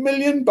 $1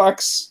 million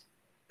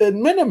at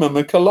minimum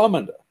a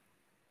kilometer.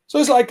 So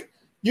it's like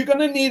you're going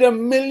to need $1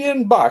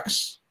 million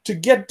to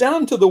get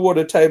down to the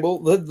water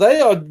table that they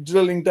are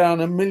drilling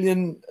down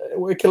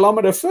a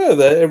kilometer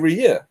further every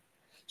year.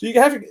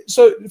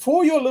 So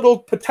for your little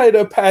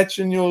potato patch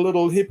and your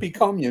little hippie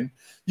commune,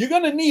 you're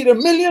going to need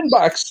 $1 million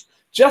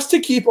just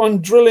to keep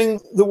on drilling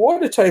the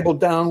water table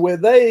down where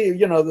they,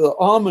 the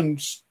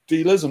almond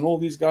dealers and all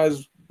these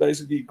guys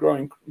basically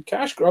growing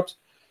cash crops,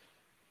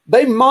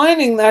 they're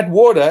mining that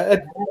water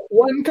at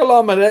 1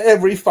 kilometer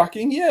every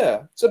fucking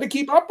year. So to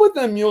keep up with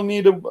them, you'll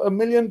need $1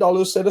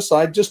 million set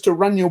aside just to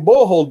run your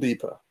borehole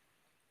deeper.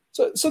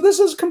 So this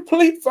is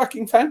complete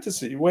fucking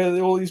fantasy where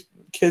all these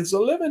kids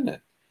are living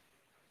it.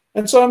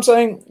 And so I'm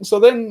saying,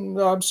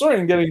 I'm sorry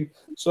I'm getting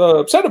so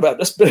upset about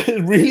this, but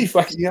it's really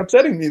fucking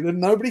upsetting me that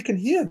nobody can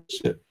hear this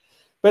shit.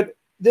 But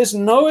there's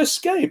no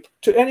escape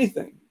to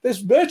anything. There's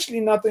virtually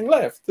nothing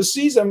left. The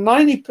seas are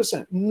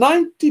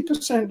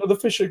 90% of the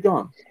fish are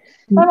gone.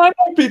 And I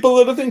know people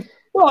that are thinking,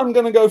 well, I'm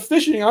going to go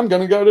fishing. I'm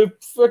going to go to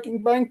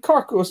fucking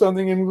Bangkok or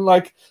something. And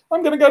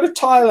I'm going to go to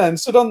Thailand,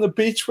 sit on the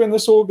beach when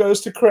this all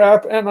goes to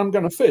crap, and I'm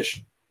going to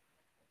fish.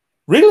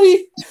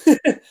 Really?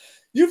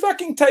 You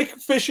fucking take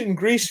fish in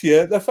Greece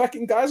here, the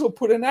fucking guys will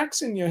put an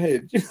axe in your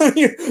head.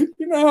 You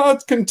know how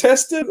it's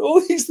contested?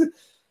 All these things.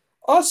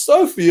 Ask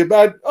Sophie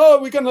about,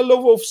 we're going to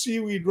live off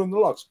seaweed from the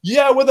rocks.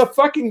 Yeah, with a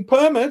fucking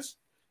permit.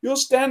 You'll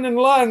stand in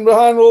line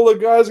behind all the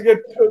guys who get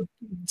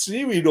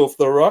seaweed off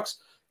the rocks.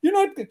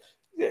 The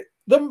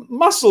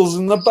mussels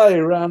in the bay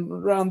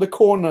around the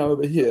corner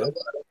over here.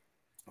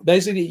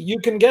 Basically, you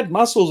can get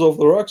mussels off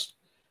the rocks,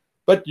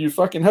 but you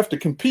fucking have to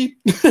compete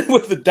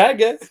with the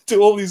dagger to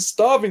all these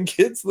starving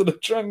kids that are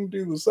trying to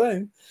do the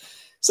same.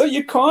 So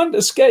you can't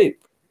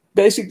escape.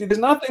 Basically, there's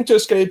nothing to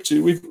escape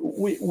to.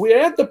 We're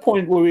at the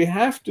point where we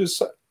have to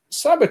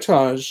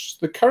sabotage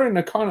the current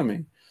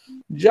economy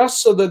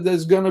just so that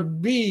there's going to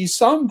be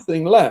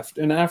something left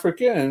in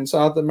Africa and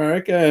South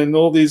America and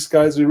all these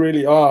guys who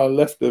really are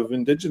left of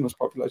indigenous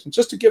populations.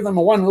 Just to give them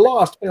one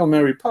last Hail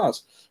Mary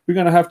pass, we're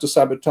going to have to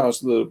sabotage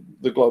the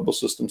global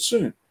system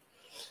soon.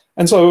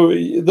 And so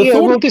the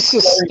thought of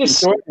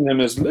joining them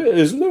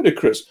is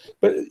ludicrous.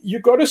 But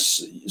you've got to,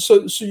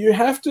 so you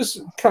have to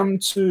come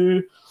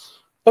to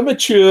a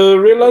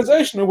mature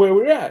realization of where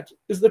we're at,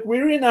 is that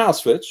we're in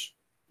Auschwitz.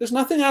 There's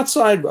nothing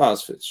outside of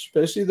Auschwitz.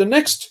 Basically, the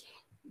next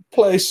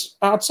place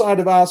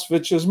outside of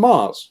Auschwitz is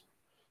Mars.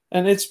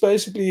 And it's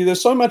basically,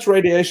 there's so much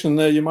radiation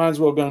there, you might as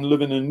well go and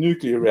live in a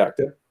nuclear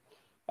reactor.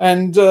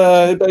 And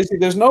basically,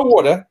 there's no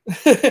water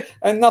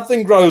and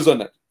nothing grows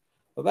on it.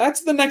 Well,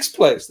 that's the next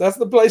place. That's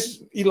the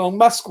place Elon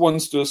Musk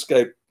wants to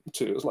escape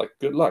to. It's like,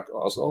 good luck,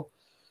 arsehole.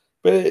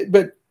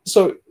 But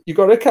so you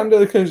got to come to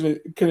the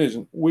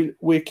conclusion.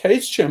 We're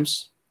caged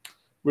chimps.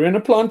 We're in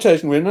a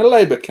plantation. We're in a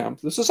labor camp.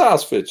 This is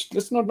Auschwitz.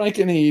 Let's not make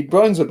any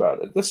bones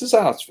about it. This is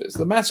Auschwitz.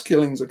 The mass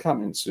killings are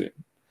coming soon.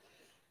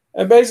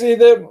 And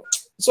basically,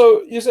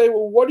 so you say,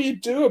 well, what do you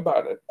do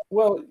about it?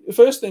 Well, the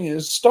first thing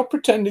is stop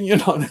pretending you're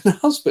not in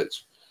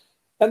Auschwitz.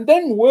 And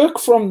then work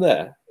from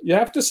there. You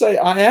have to say,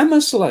 I am a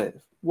slave.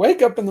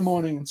 Wake up in the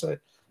morning and say,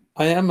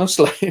 I am a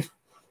slave.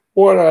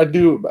 What do I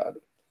do about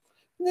it?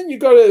 And then you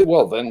got to,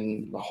 well,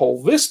 then the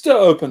whole vista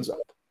opens up.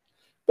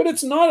 But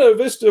it's not a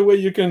vista where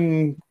you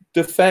can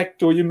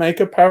defect or you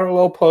make a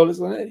parallel polis.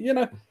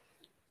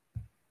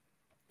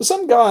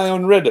 Some guy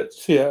on Reddit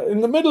here, in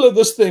the middle of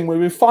this thing where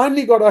we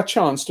finally got our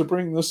chance to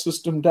bring the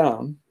system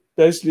down,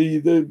 basically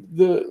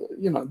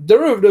the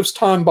derivatives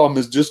time bomb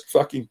is just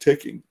fucking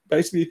ticking.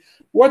 Basically,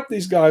 what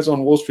these guys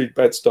on Wall Street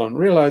bets don't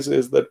realize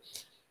is that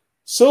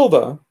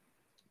silver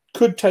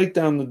could take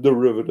down the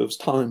derivatives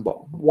time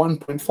bomb,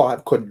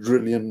 1.5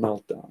 quadrillion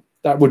meltdown.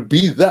 That would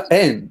be the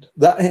end.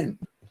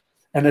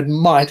 And it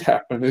might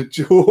happen.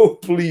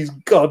 Please,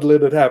 God,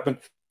 let it happen.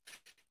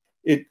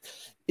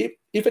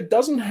 If it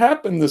doesn't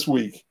happen this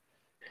week,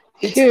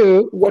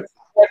 Hugh,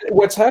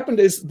 what's happened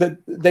is that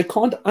they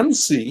can't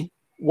unsee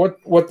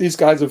what these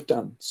guys have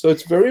done. So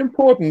it's very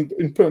important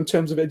in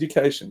terms of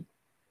education.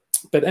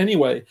 But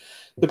anyway,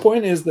 the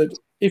point is that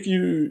if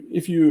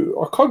you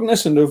are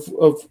cognizant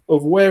of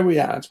where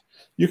we're at,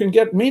 you can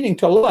get meaning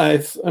to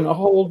life, and a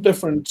whole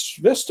different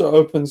vista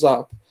opens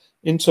up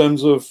in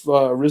terms of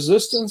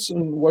resistance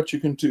and what you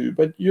can do.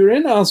 But you're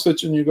in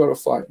Auschwitz and you got to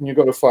fight, and you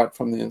got to fight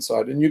from the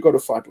inside, and you got to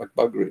fight like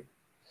buggery.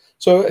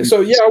 So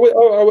yeah,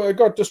 I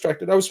got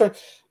distracted. I was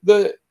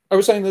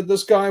saying that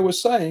this guy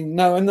was saying,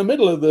 no, in the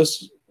middle of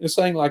this is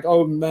saying like,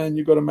 oh man,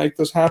 you got to make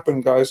this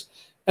happen, guys.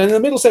 And in the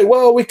middle say,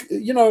 well,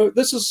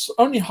 this is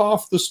only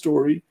half the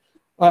story.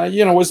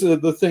 Was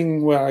the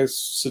thing where I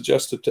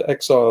suggested to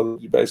Exile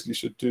that you basically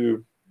should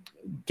do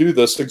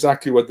this,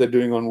 exactly what they're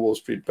doing on Wall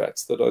Street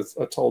Bets that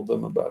I told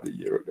them about a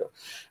year ago.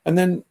 And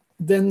then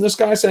this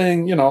guy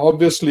saying,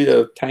 obviously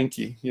a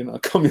tanky,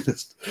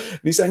 communist. And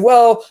he's saying,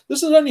 well,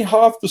 this is only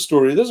half the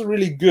story. This is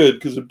really good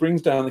because it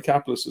brings down the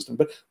capitalist system.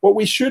 But what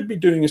we should be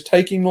doing is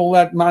taking all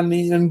that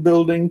money and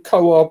building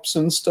co-ops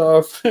and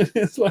stuff.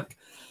 It's like,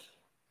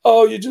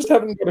 oh, you just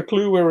haven't got a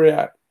clue where we're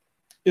at.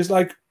 It's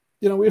like,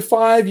 we're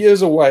 5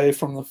 years away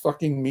from the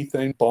fucking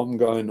methane bomb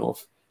going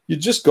off. You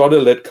just got to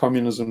let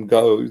communism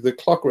go. The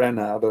clock ran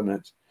out on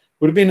it.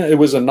 It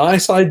was a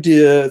nice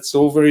idea. It's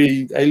all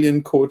very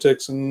alien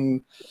cortex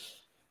and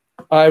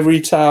ivory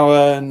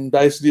tower, and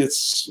basically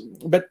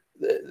but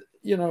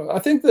I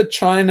think that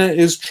China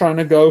is trying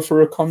to go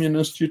for a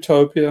communist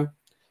utopia,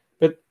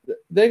 but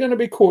they're going to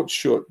be caught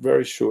short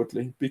very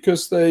shortly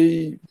because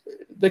they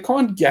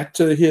can't get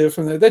to here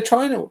from there.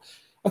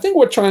 I think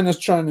what China's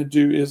trying to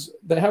do is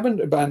they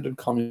haven't abandoned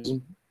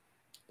communism.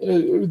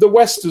 The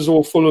West is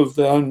all full of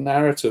their own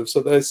narrative.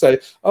 So they say,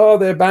 oh,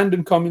 they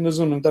abandoned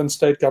communism and done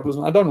state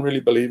capitalism. I don't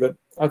really believe it.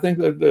 I think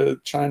that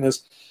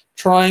China's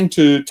trying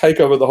to take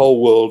over the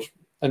whole world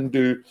and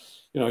do,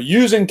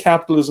 using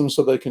capitalism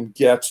so they can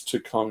get to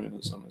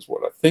communism is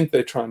what I think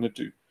they're trying to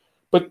do.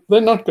 But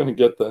they're not going to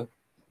get there.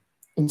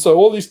 And so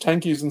all these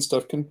tankies and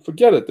stuff can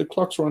forget it. The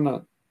clock's run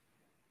out.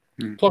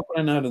 The clock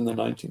ran out in the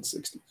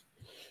 1960s.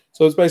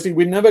 So it's basically,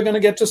 we're never going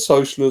to get to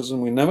socialism.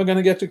 We're never going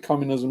to get to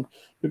communism.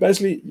 We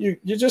basically, you're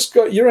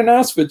in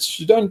Auschwitz.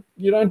 You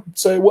don't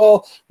say,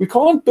 well, we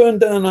can't burn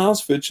down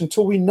Auschwitz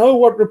until we know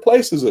what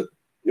replaces it.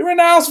 You're in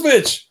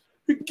Auschwitz.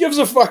 Who gives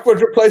a fuck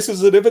what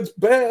replaces it? If it's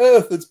bare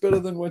earth, it's better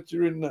than what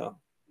you're in now.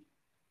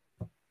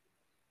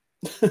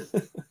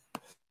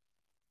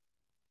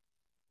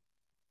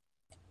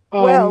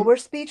 Well, we're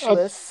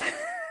speechless.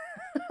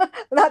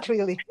 Not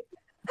really.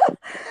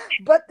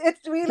 But it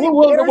really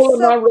bears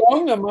am I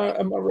wrong? Am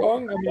I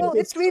wrong? I mean, well,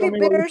 it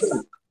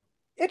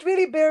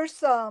really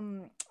bears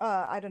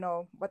I don't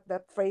know what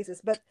that phrase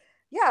is, but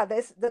yeah,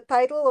 the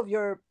title of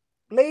your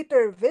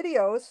later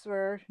videos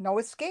were No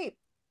Escape.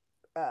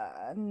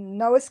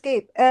 No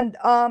Escape. And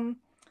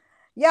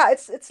yeah,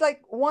 it's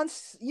like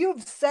once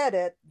you've said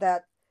it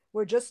that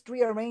we're just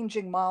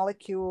rearranging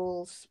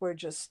molecules, we're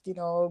just,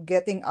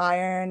 getting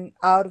iron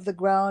out of the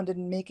ground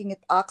and making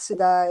it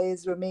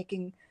oxidize, we're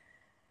making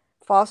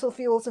fossil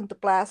fuels into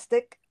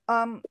plastic.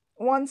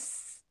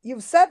 Once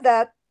you've said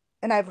that,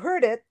 and I've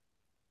heard it,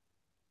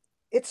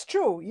 it's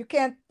true. You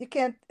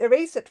can't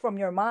erase it from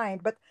your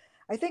mind. But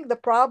I think the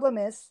problem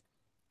is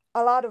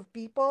a lot of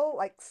people,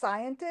 like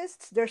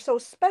scientists, they're so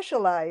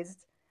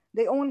specialized.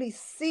 They only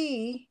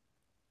see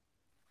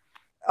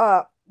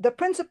the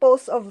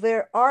principles of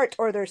their art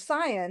or their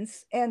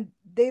science, and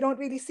they don't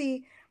really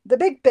see the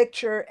big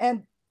picture.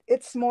 And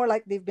it's more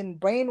like they've been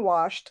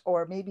brainwashed,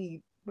 or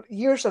maybe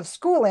years of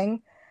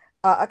schooling,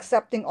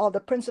 accepting all the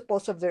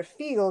principles of their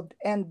field,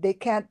 and they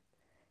can't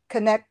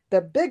connect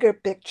the bigger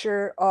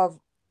picture of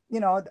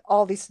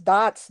all these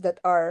dots that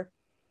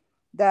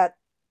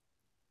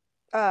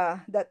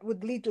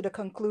would lead to the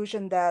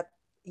conclusion that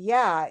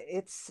yeah,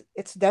 it's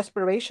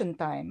desperation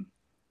time.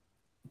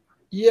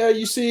 Yeah,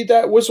 you see,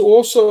 that was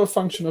also a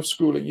function of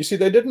schooling. You see,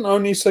 they didn't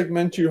only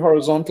segment you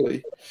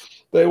horizontally,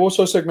 they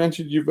also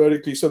segmented you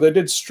vertically. So they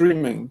did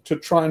streaming to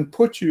try and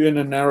put you in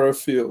a narrow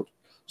field.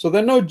 So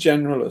they're no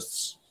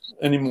generalists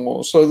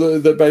anymore. So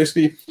they're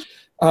basically,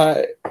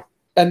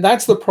 and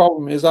that's the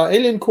problem, is our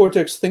alien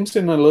cortex thinks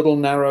in a little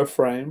narrow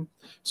frame.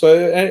 So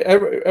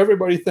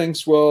everybody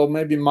thinks, well,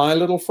 maybe my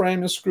little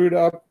frame is screwed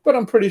up, but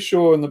I'm pretty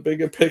sure in the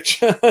bigger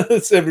picture,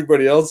 it's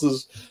everybody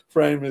else's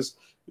frame is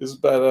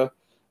better.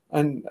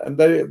 And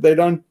they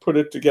don't put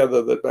it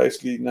together that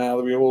basically now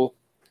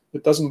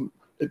it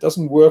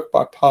doesn't work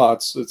by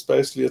parts. It's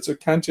basically, it's a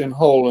Kantian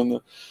whole, and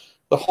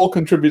the whole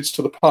contributes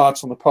to the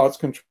parts, and the parts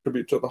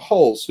contribute to the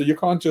whole. So you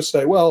can't just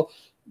say, well,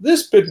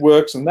 this bit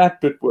works and that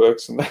bit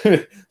works,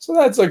 and so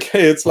that's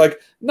okay. It's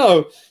like,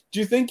 no, do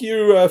you think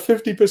you're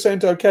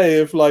 50%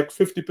 okay if like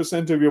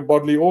 50% of your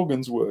bodily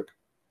organs work?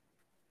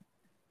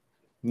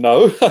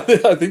 No,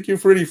 I think you're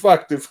pretty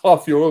fucked if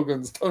half your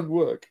organs don't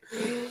work.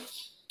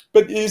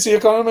 But you see,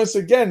 economists,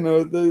 again,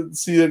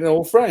 see it in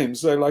all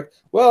frames. They're like,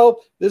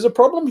 well, there's a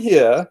problem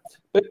here,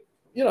 but,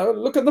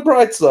 look at the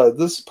bright side.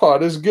 This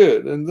part is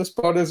good, and this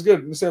part is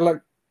good. And so, like,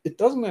 it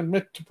doesn't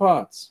admit to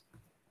parts.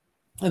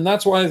 And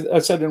that's why I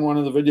said in one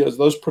of the videos,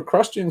 those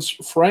Procrustean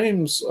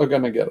frames are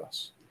going to get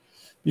us.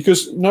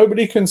 Because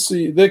nobody can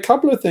see. There are a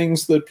couple of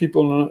things that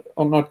people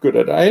are not good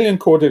at. Alien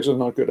cortex is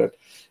not good at.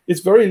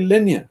 It's very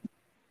linear.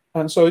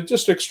 And so it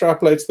just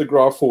extrapolates the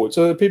graph forward.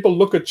 So people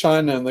look at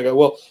China and they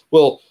go,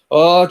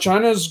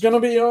 China's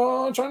going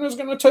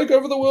to take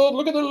over the world.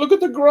 Look at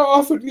the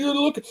graph.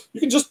 You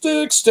can just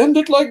extend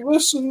it like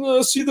this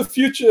and see the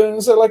future.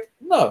 And so like,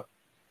 no,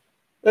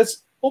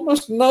 that's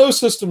almost no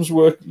systems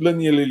work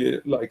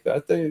linearly like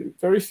that.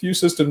 Very few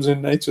systems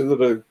in nature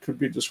that could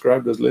be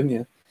described as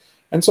linear.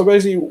 And so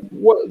basically,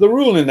 the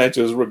rule in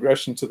nature is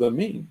regression to the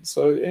mean.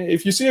 So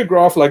if you see a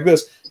graph like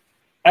this,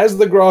 as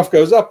the graph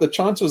goes up, the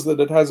chances that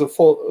it has a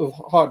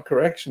hard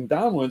correction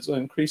downwards are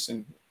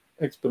increasing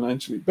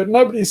exponentially. But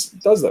nobody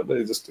does that.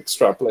 They just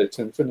extrapolate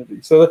to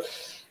infinity. So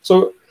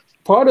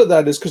part of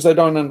that is because they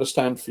don't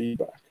understand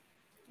feedback.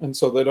 And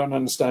so they don't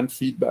understand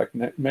feedback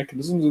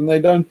mechanisms, and they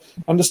don't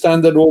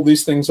understand that all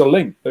these things are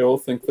linked. They all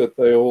think that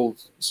they all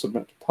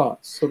submit to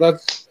parts.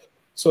 That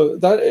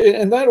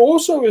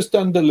also is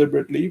done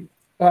deliberately,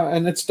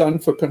 and it's done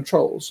for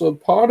control. So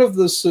part of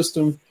the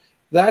system,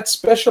 that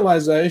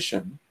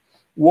specialization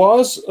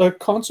was a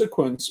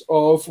consequence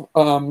of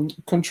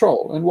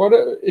control. And what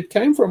it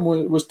came from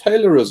was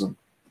Taylorism.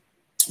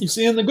 You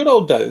see, in the good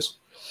old days,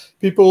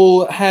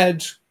 people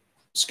had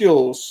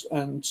skills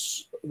and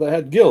they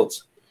had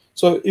guilds.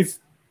 So if,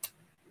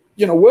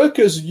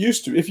 workers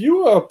used to, if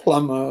you were a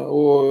plumber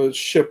or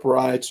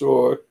shipwright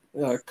or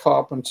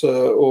carpenter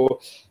or,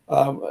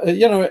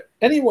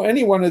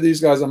 any one of these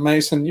guys, a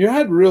mason, you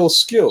had real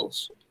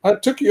skills.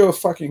 It took you a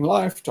fucking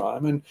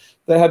lifetime, and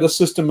they had a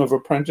system of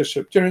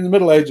apprenticeship. During the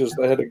Middle Ages,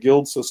 they had a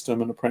guild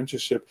system and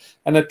apprenticeship.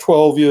 And at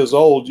 12 years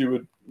old, you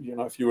would,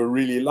 if you were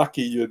really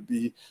lucky, you'd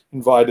be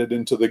invited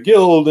into the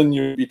guild and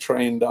you'd be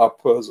trained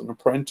up as an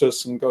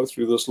apprentice and go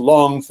through this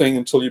long thing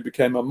until you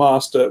became a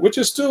master, which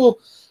is still,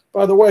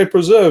 by the way,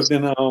 preserved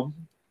in our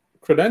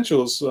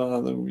credentials.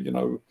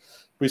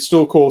 We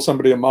still call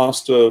somebody a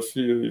master if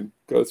you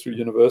go through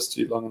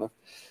university long enough.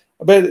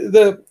 But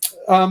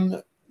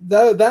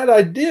that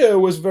idea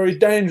was very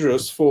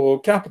dangerous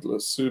for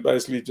capitalists who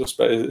basically just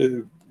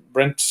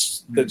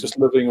rent, they're just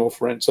living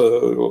off rent,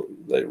 so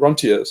they're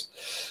rentiers.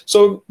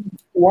 So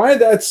why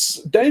that's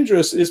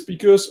dangerous is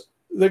because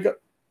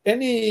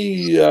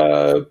any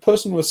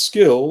person with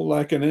skill,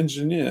 like an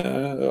engineer,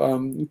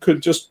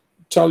 could just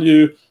tell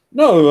you,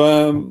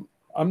 no,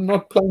 I'm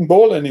not playing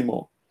ball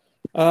anymore.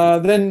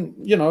 Then,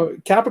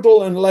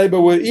 capital and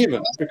labor were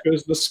even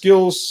because the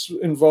skills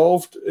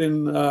involved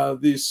in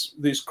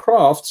these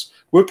crafts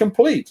were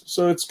complete.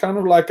 So it's kind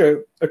of like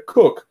a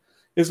cook.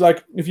 It's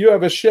like if you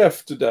have a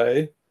chef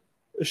today,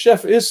 a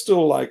chef is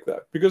still like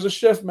that because a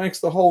chef makes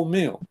the whole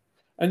meal.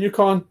 And you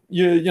can't,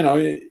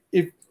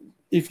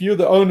 if you're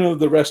the owner of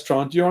the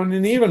restaurant, you're on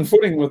an even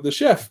footing with the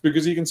chef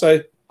because he can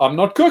say, I'm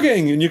not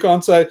cooking. And you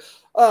can't say,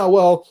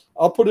 well,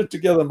 I'll put it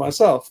together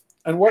myself.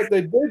 And what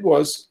they did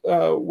was,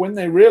 when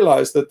they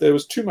realized that there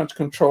was too much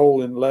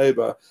control in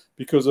labor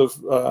because of,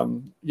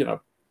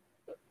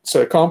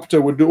 so a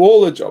carpenter would do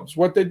all the jobs.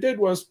 What they did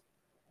was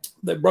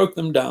they broke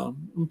them down.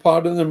 And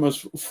part of them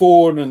was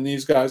Ford and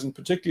these guys, and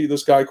particularly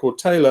this guy called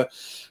Taylor,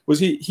 was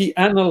he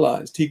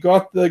analyzed. He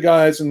got the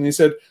guys and he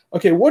said,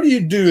 okay, what do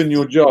you do in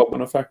your job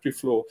on a factory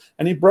floor?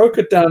 And he broke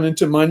it down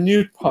into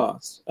minute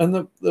parts.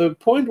 And the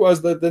point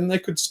was that then they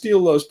could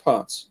steal those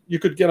parts. You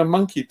could get a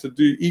monkey to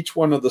do each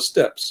one of the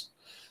steps.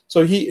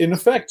 So he, in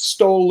effect,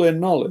 stole their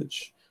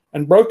knowledge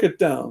and broke it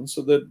down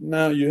so that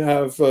now you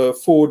have a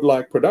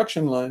Ford-like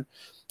production line,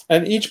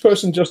 and each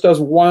person just does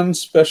one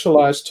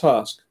specialized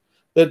task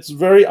that's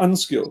very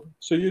unskilled.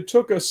 So you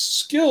took a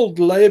skilled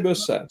labor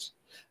set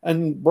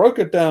and broke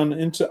it down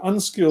into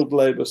unskilled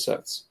labor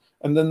sets,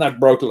 and then that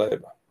broke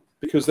labor.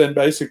 Because then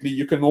basically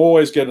you can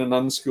always get an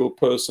unskilled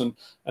person,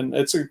 and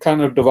it's a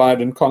kind of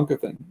divide and conquer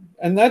thing.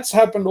 And that's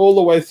happened all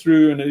the way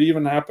through, and it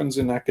even happens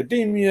in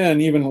academia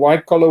and even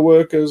white-collar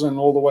workers and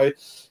all the way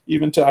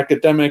even to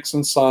academics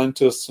and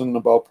scientists and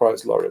Nobel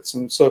Prize laureates.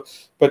 And so,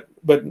 but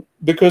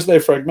because they're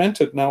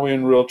fragmented, now we're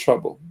in real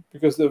trouble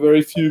because there are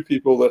very few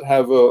people that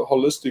have a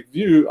holistic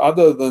view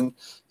other than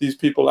these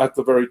people at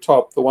the very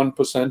top, the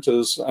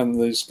 1%ers,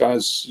 and these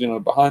guys,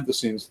 behind the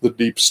scenes, the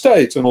deep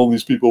state, and all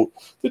these people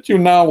that you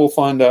now will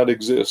find out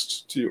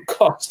exist to your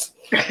cost.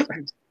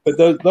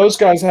 But those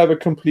guys have a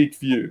complete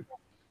view.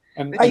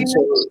 And but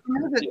so,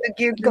 that the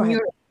guilds in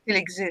Europe still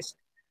exist.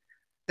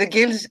 The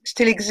guilds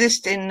still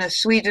exist in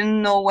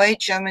Sweden, Norway,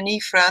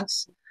 Germany,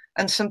 France,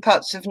 and some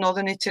parts of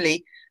northern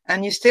Italy.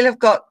 And you still have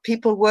got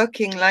people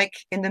working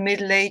like in the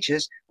Middle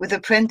Ages with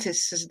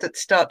apprentices that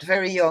start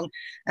very young.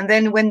 And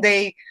then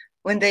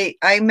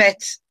I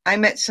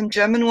met some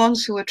German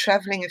ones who were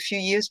traveling a few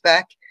years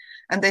back,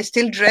 and they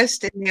still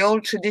dressed in the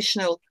old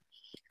traditional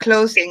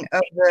clothing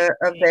of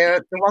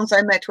the ones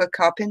I met were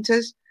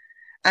carpenters,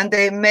 and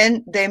they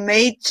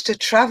made to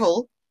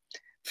travel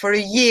for a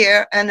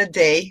year and a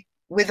day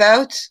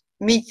without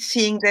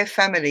seeing their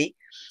family,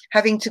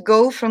 having to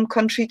go from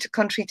country to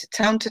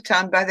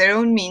town by their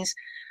own means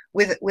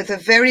with a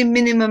very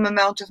minimum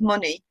amount of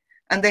money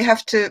and they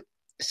have to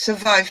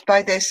survive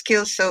by their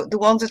skills. So the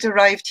ones that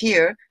arrived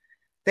here,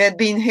 they had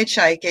been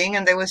hitchhiking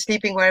and they were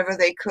sleeping wherever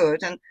they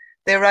could. And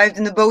they arrived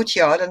in the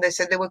boatyard and they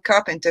said they were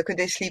carpenter. Could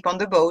they sleep on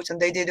the boat? And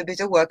they did a bit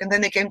of work. And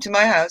then they came to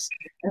my house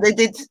and they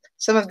did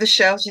some of the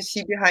shelves you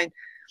see behind.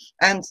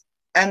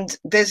 And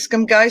there's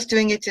some guys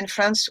doing it in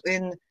France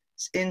in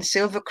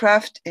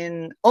silvercraft,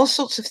 in all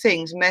sorts of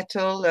things,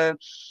 metal,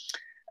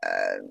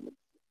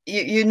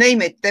 you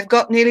name it. They've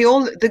got nearly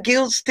all the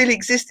guilds still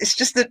exist. It's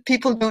just that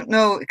people don't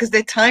know because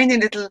they're tiny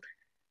little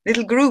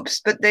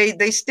groups, but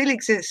they still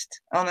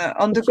exist on a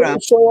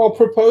underground. So I'll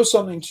propose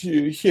something to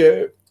you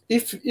here.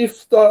 If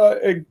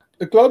the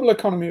global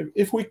economy,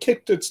 if we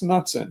kicked its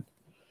nuts in,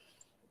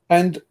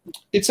 and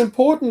it's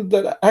important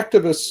that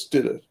activists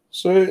did it.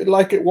 So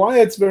like why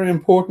it's very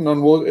important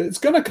on Wall, it's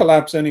going to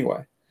collapse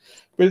anyway.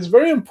 But it's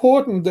very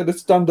important that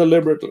it's done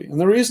deliberately. And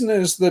the reason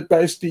is that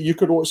basically you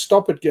could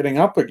stop it getting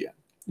up again.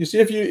 You see,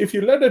 if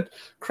you let it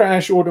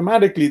crash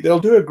automatically, they'll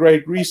do a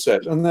great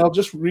reset and they'll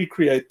just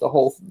recreate the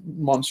whole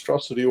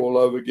monstrosity all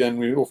over again.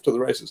 We're off to the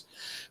races.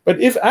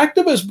 But if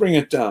activists bring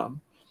it down,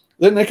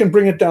 then they can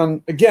bring it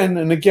down again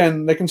and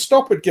again. They can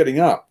stop it getting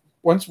up.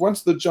 Once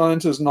the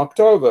giant is knocked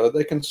over,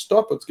 they can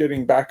stop it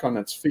getting back on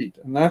its feet.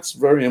 And that's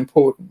very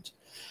important.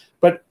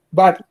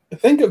 But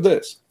think of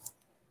this.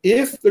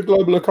 If the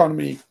global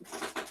economy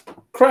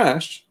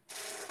crashed,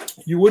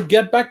 you would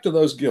get back to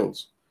those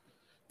guilds.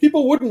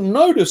 People wouldn't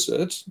notice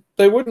it.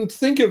 They wouldn't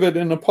think of it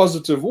in a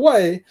positive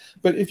way.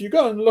 But if you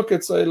go and look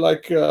at, say,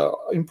 like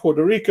in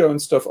Puerto Rico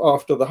and stuff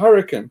after the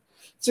hurricane,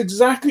 it's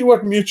exactly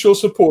what mutual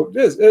support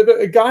is.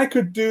 A guy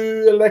could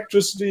do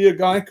electricity, a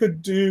guy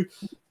could do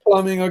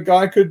plumbing, a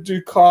guy could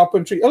do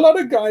carpentry. A lot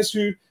of guys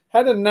who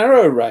had a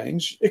narrow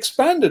range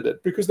expanded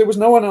it because there was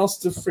no one else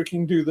to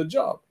freaking do the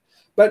job.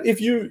 But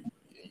if you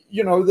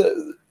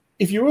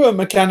were a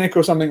mechanic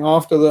or something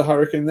after the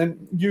hurricane,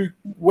 then you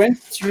went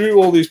through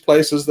all these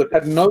places that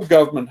had no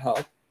government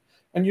help,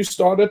 and you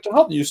started to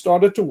help. You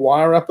started to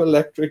wire up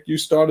electric. You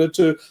started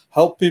to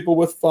help people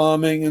with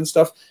farming and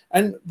stuff.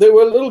 And there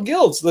were little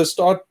guilds that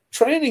start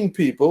training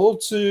people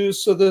so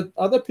that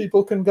other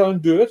people can go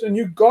and do it. And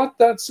you got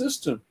that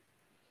system.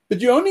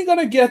 But you're only going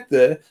to get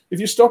there if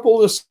you stop all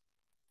this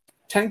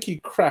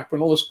tanky crap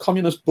and all this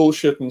communist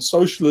bullshit and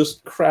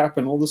socialist crap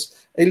and all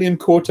this alien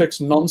cortex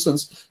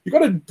nonsense. You've got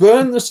to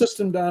burn the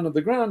system down to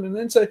the ground and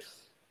then say,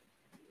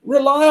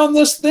 rely on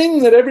this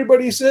thing that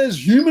everybody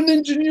says, human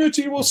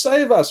ingenuity will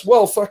save us.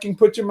 Well, fucking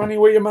put your money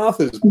where your mouth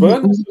is.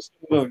 Burn the system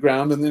to the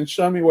ground and then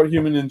show me what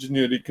human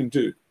ingenuity can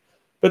do.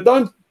 But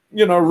don't,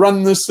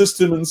 run this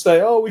system and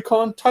say, oh, we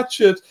can't touch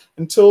it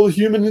until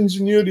human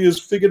ingenuity has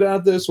figured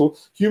out this, or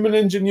human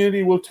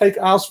ingenuity will take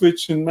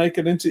Auschwitz and make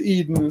it into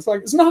Eden. It's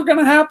like, it's not going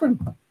to happen.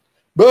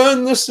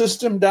 Burn the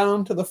system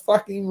down to the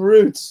fucking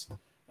roots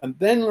and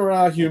then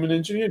allow human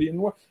ingenuity.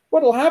 And what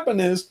will happen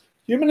is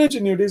human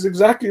ingenuity is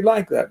exactly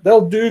like that.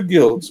 They'll do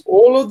guilds.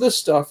 All of this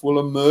stuff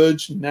will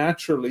emerge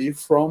naturally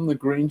from the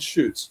green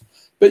shoots.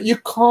 But you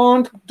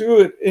can't do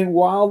it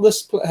while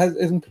this is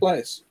in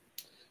place.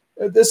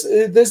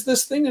 There's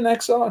this thing in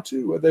XR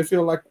too, where they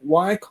feel like,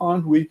 why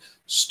can't we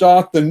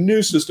start the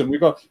new system?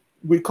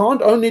 We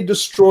can't only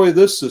destroy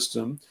this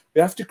system. We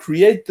have to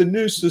create the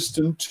new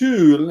system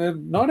too,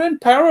 not in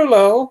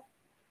parallel.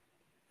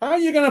 How are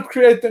you going to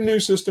create the new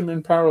system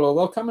in parallel?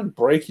 They'll come and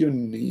break your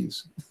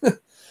knees.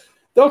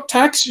 They'll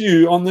tax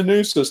you on the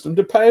new system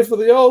to pay for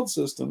the old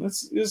system.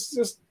 It's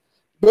just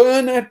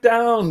burn it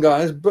down,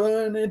 guys.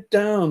 Burn it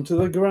down to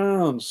the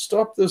ground.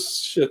 Stop this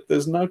shit.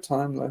 There's no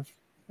time left.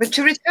 But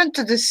to return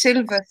to the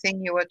silver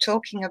thing you were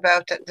talking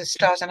about at the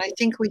start, and I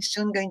think we're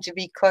soon going to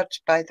be cut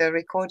by the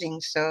recording,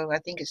 so I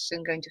think it's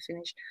soon going to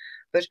finish.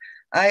 But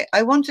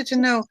I wanted to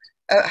know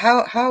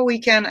how we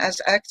can, as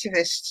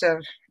activists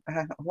of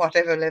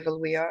whatever level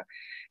we are,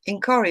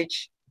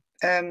 encourage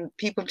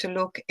people to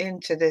look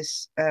into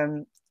this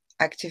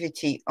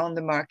activity on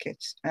the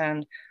markets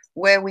and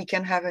where we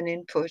can have an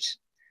input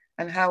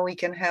and how we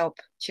can help,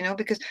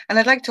 because, and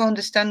I'd like to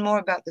understand more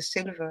about the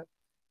silver.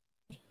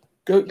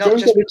 Go and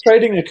get a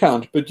trading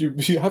account, but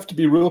you have to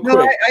be real quick.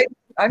 No,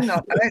 I'm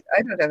not.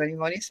 I don't have any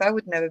money, so I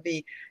would never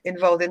be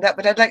involved in that.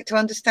 But I'd like to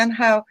understand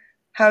how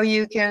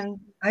you can.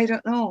 I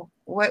don't know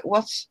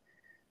what's.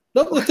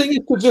 No, the thing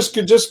is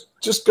to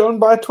just go and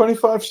buy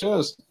 25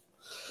 shares.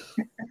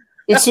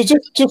 It's to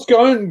just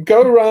go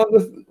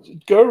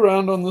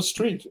around on the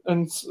street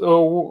and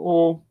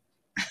or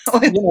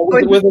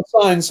with a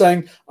sign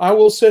saying, "I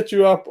will set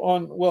you up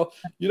on." Well,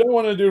 you don't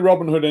want to do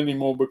Robinhood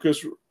anymore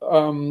because.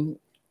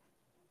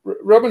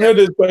 Robinhood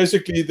is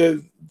basically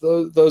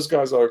those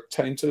guys are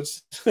tainted.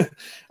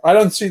 I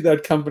don't see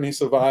that company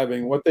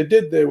surviving. What they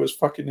did there was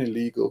fucking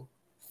illegal.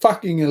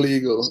 Fucking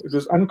illegal. It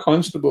was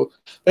unconscionable.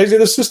 Basically,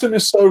 the system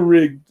is so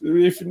rigged.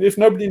 If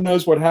nobody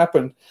knows what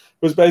happened,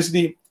 it was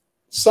basically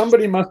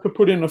somebody must have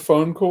put in a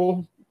phone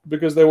call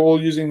because they were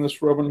all using this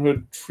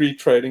Robinhood free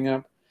trading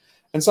app.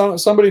 And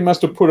somebody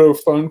must have put a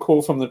phone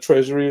call from the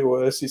Treasury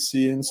or SEC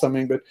in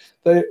something, but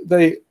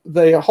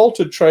they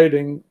halted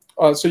trading.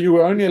 So you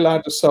were only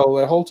allowed to sell.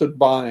 They halted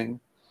buying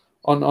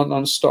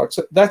on stocks.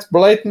 That's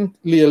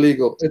blatantly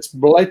illegal. It's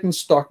blatant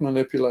stock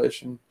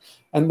manipulation.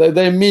 And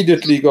they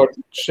immediately got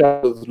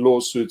shouted with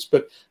lawsuits.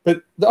 But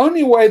the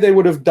only way they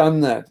would have done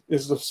that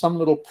is if some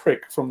little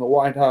prick from the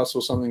White House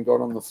or something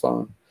got on the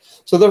phone.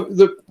 So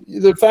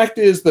the fact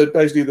is that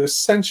basically there's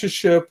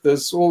censorship,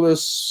 there's all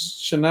this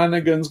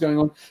shenanigans going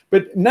on,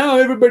 but now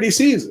everybody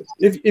sees it.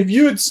 If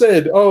you had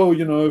said, oh,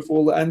 you know, if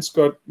all the ants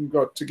got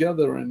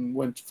together and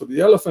went for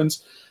the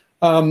elephants,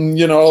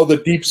 you know, the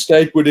deep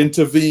state would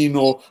intervene,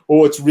 or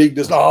it's rigged,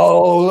 as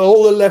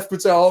all the left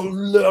would say,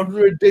 oh,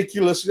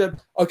 ridiculous.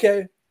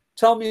 Okay,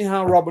 tell me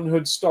how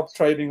Robinhood stopped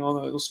trading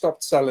on it or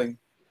stopped selling.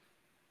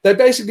 They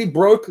basically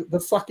broke the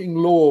fucking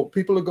law.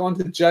 People have gone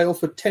to jail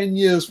for 10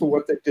 years for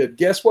what they did.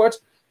 Guess what?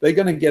 They're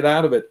going to get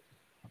out of it.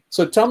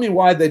 So tell me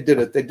why they did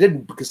it. They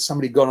didn't because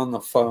somebody got on the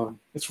phone.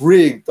 It's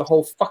rigged. The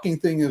whole fucking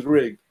thing is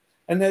rigged.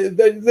 And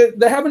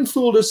they haven't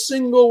fooled a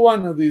single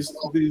one of these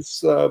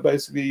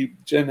basically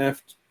Gen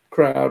F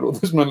crowd or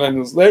these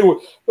millennials.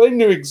 They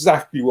knew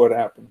exactly what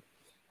happened.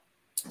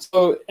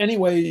 So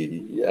anyway,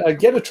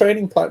 get a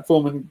trading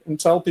platform and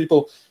tell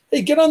people,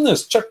 hey, get on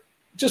this.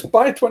 Just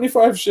buy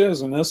 25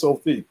 shares in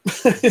SLP.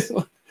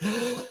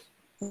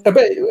 but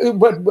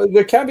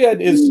the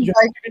caveat is you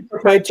have to be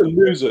prepared to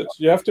lose it.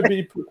 You have to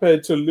be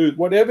prepared to lose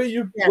whatever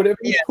you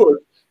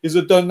put is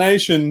a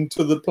donation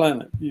to the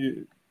planet.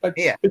 You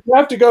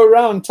have to go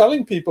around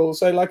telling people,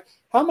 say, like,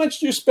 how much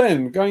do you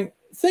spend going?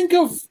 Think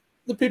of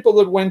the people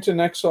that went in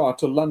XR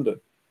to London.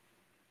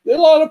 There are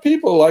a lot of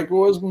people. Like, it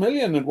was a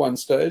million at one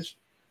stage.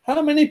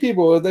 How many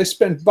people they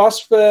spent bus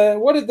fare?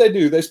 What did they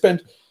do? They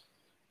spent.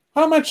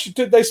 How much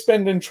did they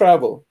spend in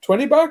travel?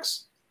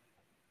 $20?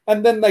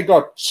 And then they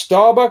got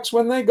Starbucks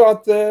when they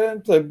got there.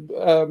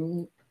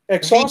 The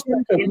XR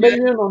spent $1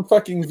 million on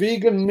fucking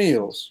vegan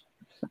meals.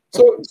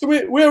 So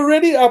we're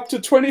already up to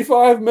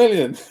 25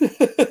 million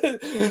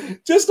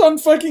just on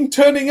fucking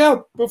turning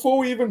up before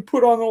we even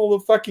put on all the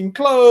fucking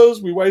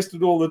clothes. We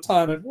wasted all the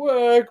time at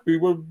work. We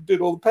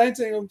did all the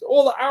painting,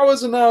 all the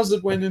hours and hours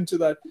that went into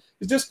that.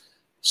 It's just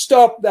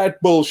stop that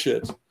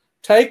bullshit.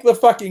 Take the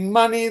fucking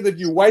money that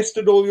you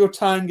wasted all your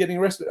time getting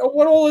arrested. Oh,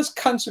 what all those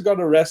cunts who got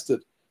arrested?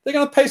 They're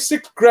going to pay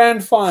 $6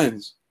 grand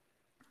fines.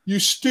 You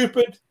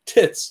stupid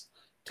tits.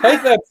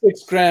 Take that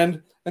 $6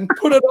 grand and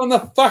put it on the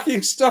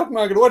fucking stock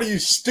market. What are you,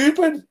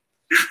 stupid?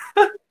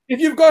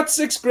 If you've got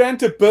 $6 grand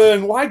to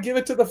burn, why give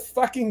it to the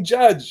fucking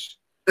judge?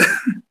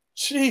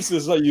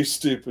 Jesus, are you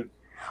stupid?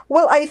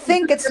 Well, I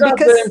think it's get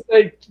because...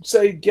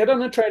 Say, get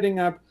on a trading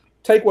app,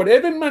 take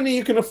whatever money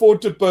you can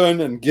afford to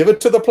burn and give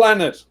it to the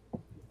planet.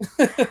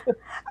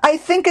 I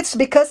think it's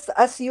because,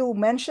 as you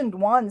mentioned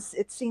once,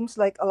 it seems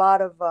like a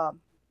lot of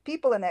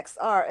people in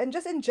XR and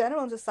just in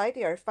general in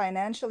society are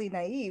financially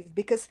naive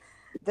because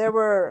there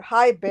were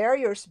high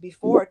barriers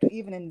before to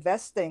even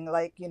investing.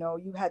 Like, you know,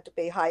 you had to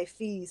pay high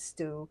fees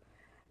to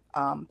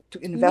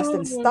invest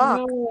in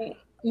stock.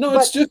 No,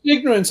 it's just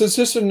ignorance. It's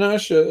just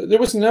inertia. There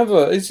was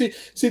never. You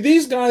see,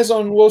 these guys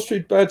on Wall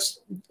Street Bets,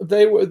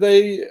 they're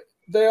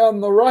on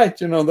the right.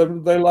 You know,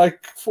 they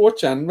like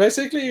 4chan.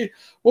 Basically,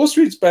 Wall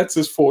Street Bets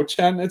is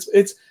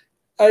 4chan.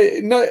 I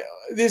know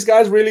these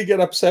guys really get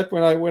upset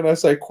when I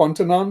say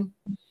quantanon.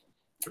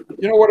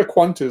 You know what a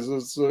quant is?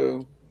 It's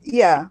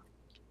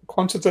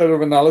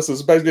quantitative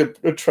analysis. Basically,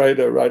 a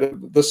trader, right?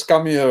 The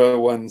scummier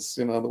ones,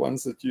 you know, the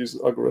ones that use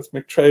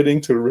algorithmic trading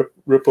to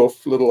rip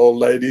off little old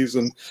ladies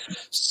and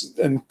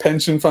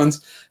pension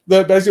funds.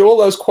 They're basically all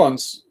those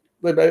quants.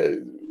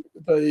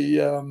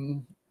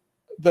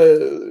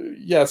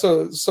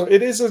 So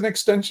it is an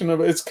extension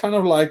of. It's kind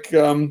of like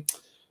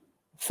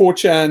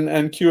 4chan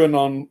and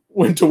QAnon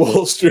went to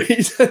Wall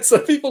Street. So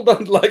people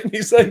don't like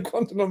me saying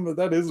quantum, but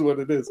that is what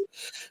it is.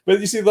 But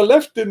you see, the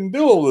left didn't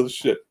do all this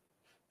shit.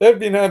 They've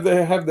been have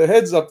their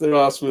heads up their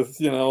ass with,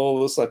 you know,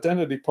 all this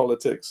identity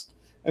politics.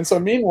 And so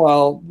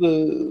meanwhile,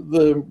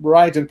 the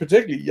right, and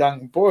particularly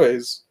young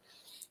boys,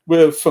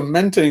 were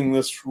fomenting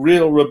this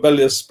real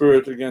rebellious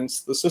spirit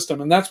against the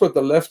system. And that's what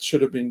the left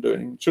should have been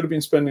doing. Should have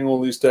been spending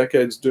all these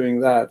decades doing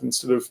that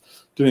instead of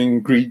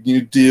doing Green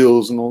New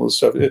Deals and all this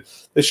stuff.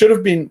 They should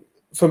have been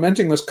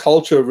fomenting this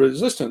culture of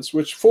resistance,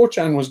 which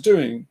 4chan was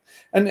doing.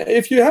 And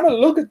if you have a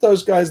look at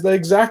those guys, they're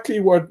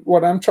exactly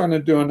what I'm trying to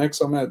do on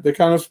XRMed.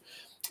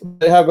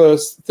 They have a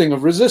thing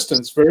of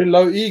resistance, very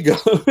low ego.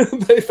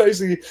 They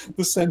basically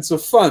the sense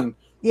of fun.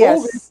 Yes.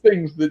 All these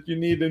things that you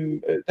need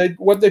in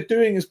what they're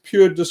doing is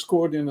pure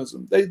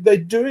Discordianism. They're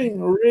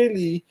doing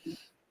really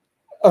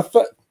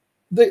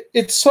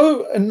it's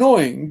so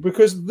annoying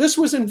because this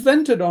was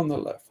invented on the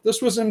left.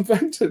 This was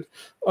invented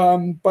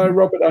by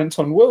Robert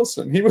Anton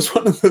Wilson. He was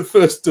one of the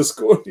first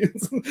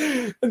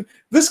Discordians. And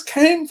this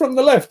came from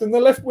the left, and the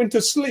left went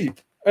to sleep,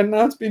 and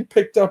now it's been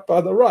picked up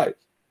by the right.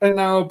 And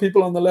now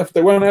people on the left,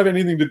 they won't have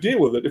anything to deal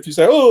with it. If you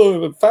say,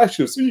 oh,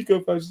 fascists,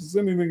 eco-fascists,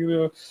 anything, you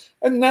know.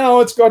 And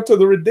now it's got to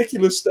the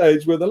ridiculous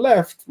stage where the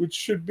left, which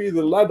should be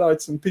the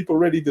Luddites and people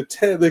ready to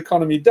tear the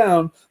economy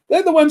down,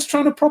 they're the ones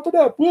trying to prop it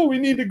up. Well, we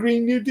need a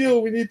Green New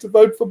Deal. We need to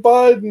vote for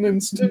Biden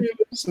and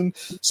stimulus and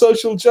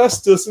social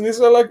justice. And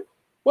they're like,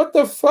 what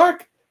the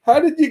fuck?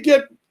 How did you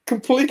get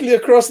completely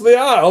across the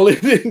aisle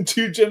in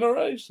 2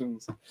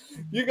 generations.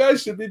 You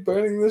guys should be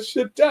burning this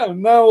shit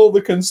down. Now all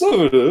the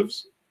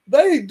conservatives,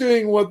 they're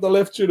doing what the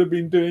left should have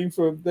been doing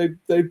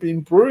they've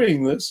been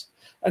brewing this,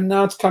 and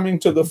now it's coming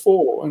to the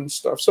fore and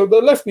stuff. So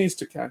the left needs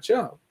to catch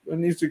up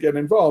and needs to get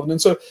involved.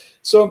 And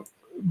so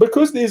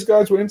because these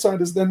guys were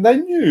insiders, then they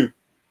knew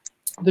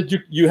that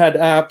you had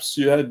apps,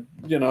 you had,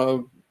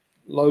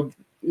 low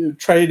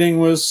trading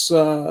was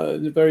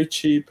very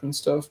cheap and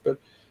stuff, but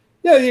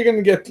yeah, you're going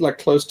to get like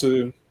close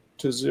to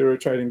zero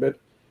trading. But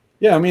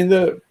yeah, I mean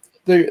the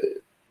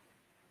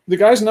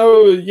guys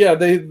know, yeah,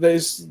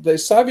 they're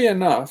savvy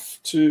enough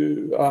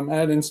to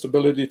add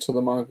instability to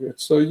the market.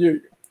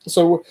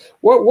 So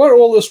what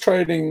all this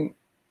trading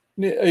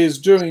is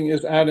doing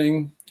is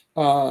adding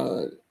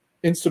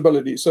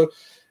instability. So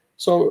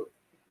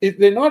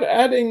they're not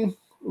adding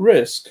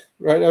risk,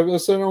 right? I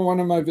said on one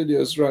of my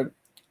videos, right?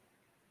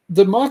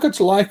 The markets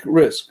like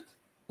risk.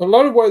 A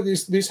lot of why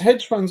these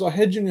hedge funds are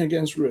hedging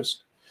against risk.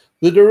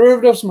 The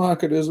derivatives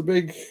market is a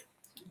big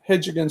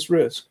hedge against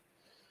risk.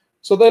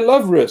 So they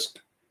love risk.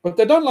 What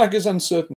they don't like is uncertainty.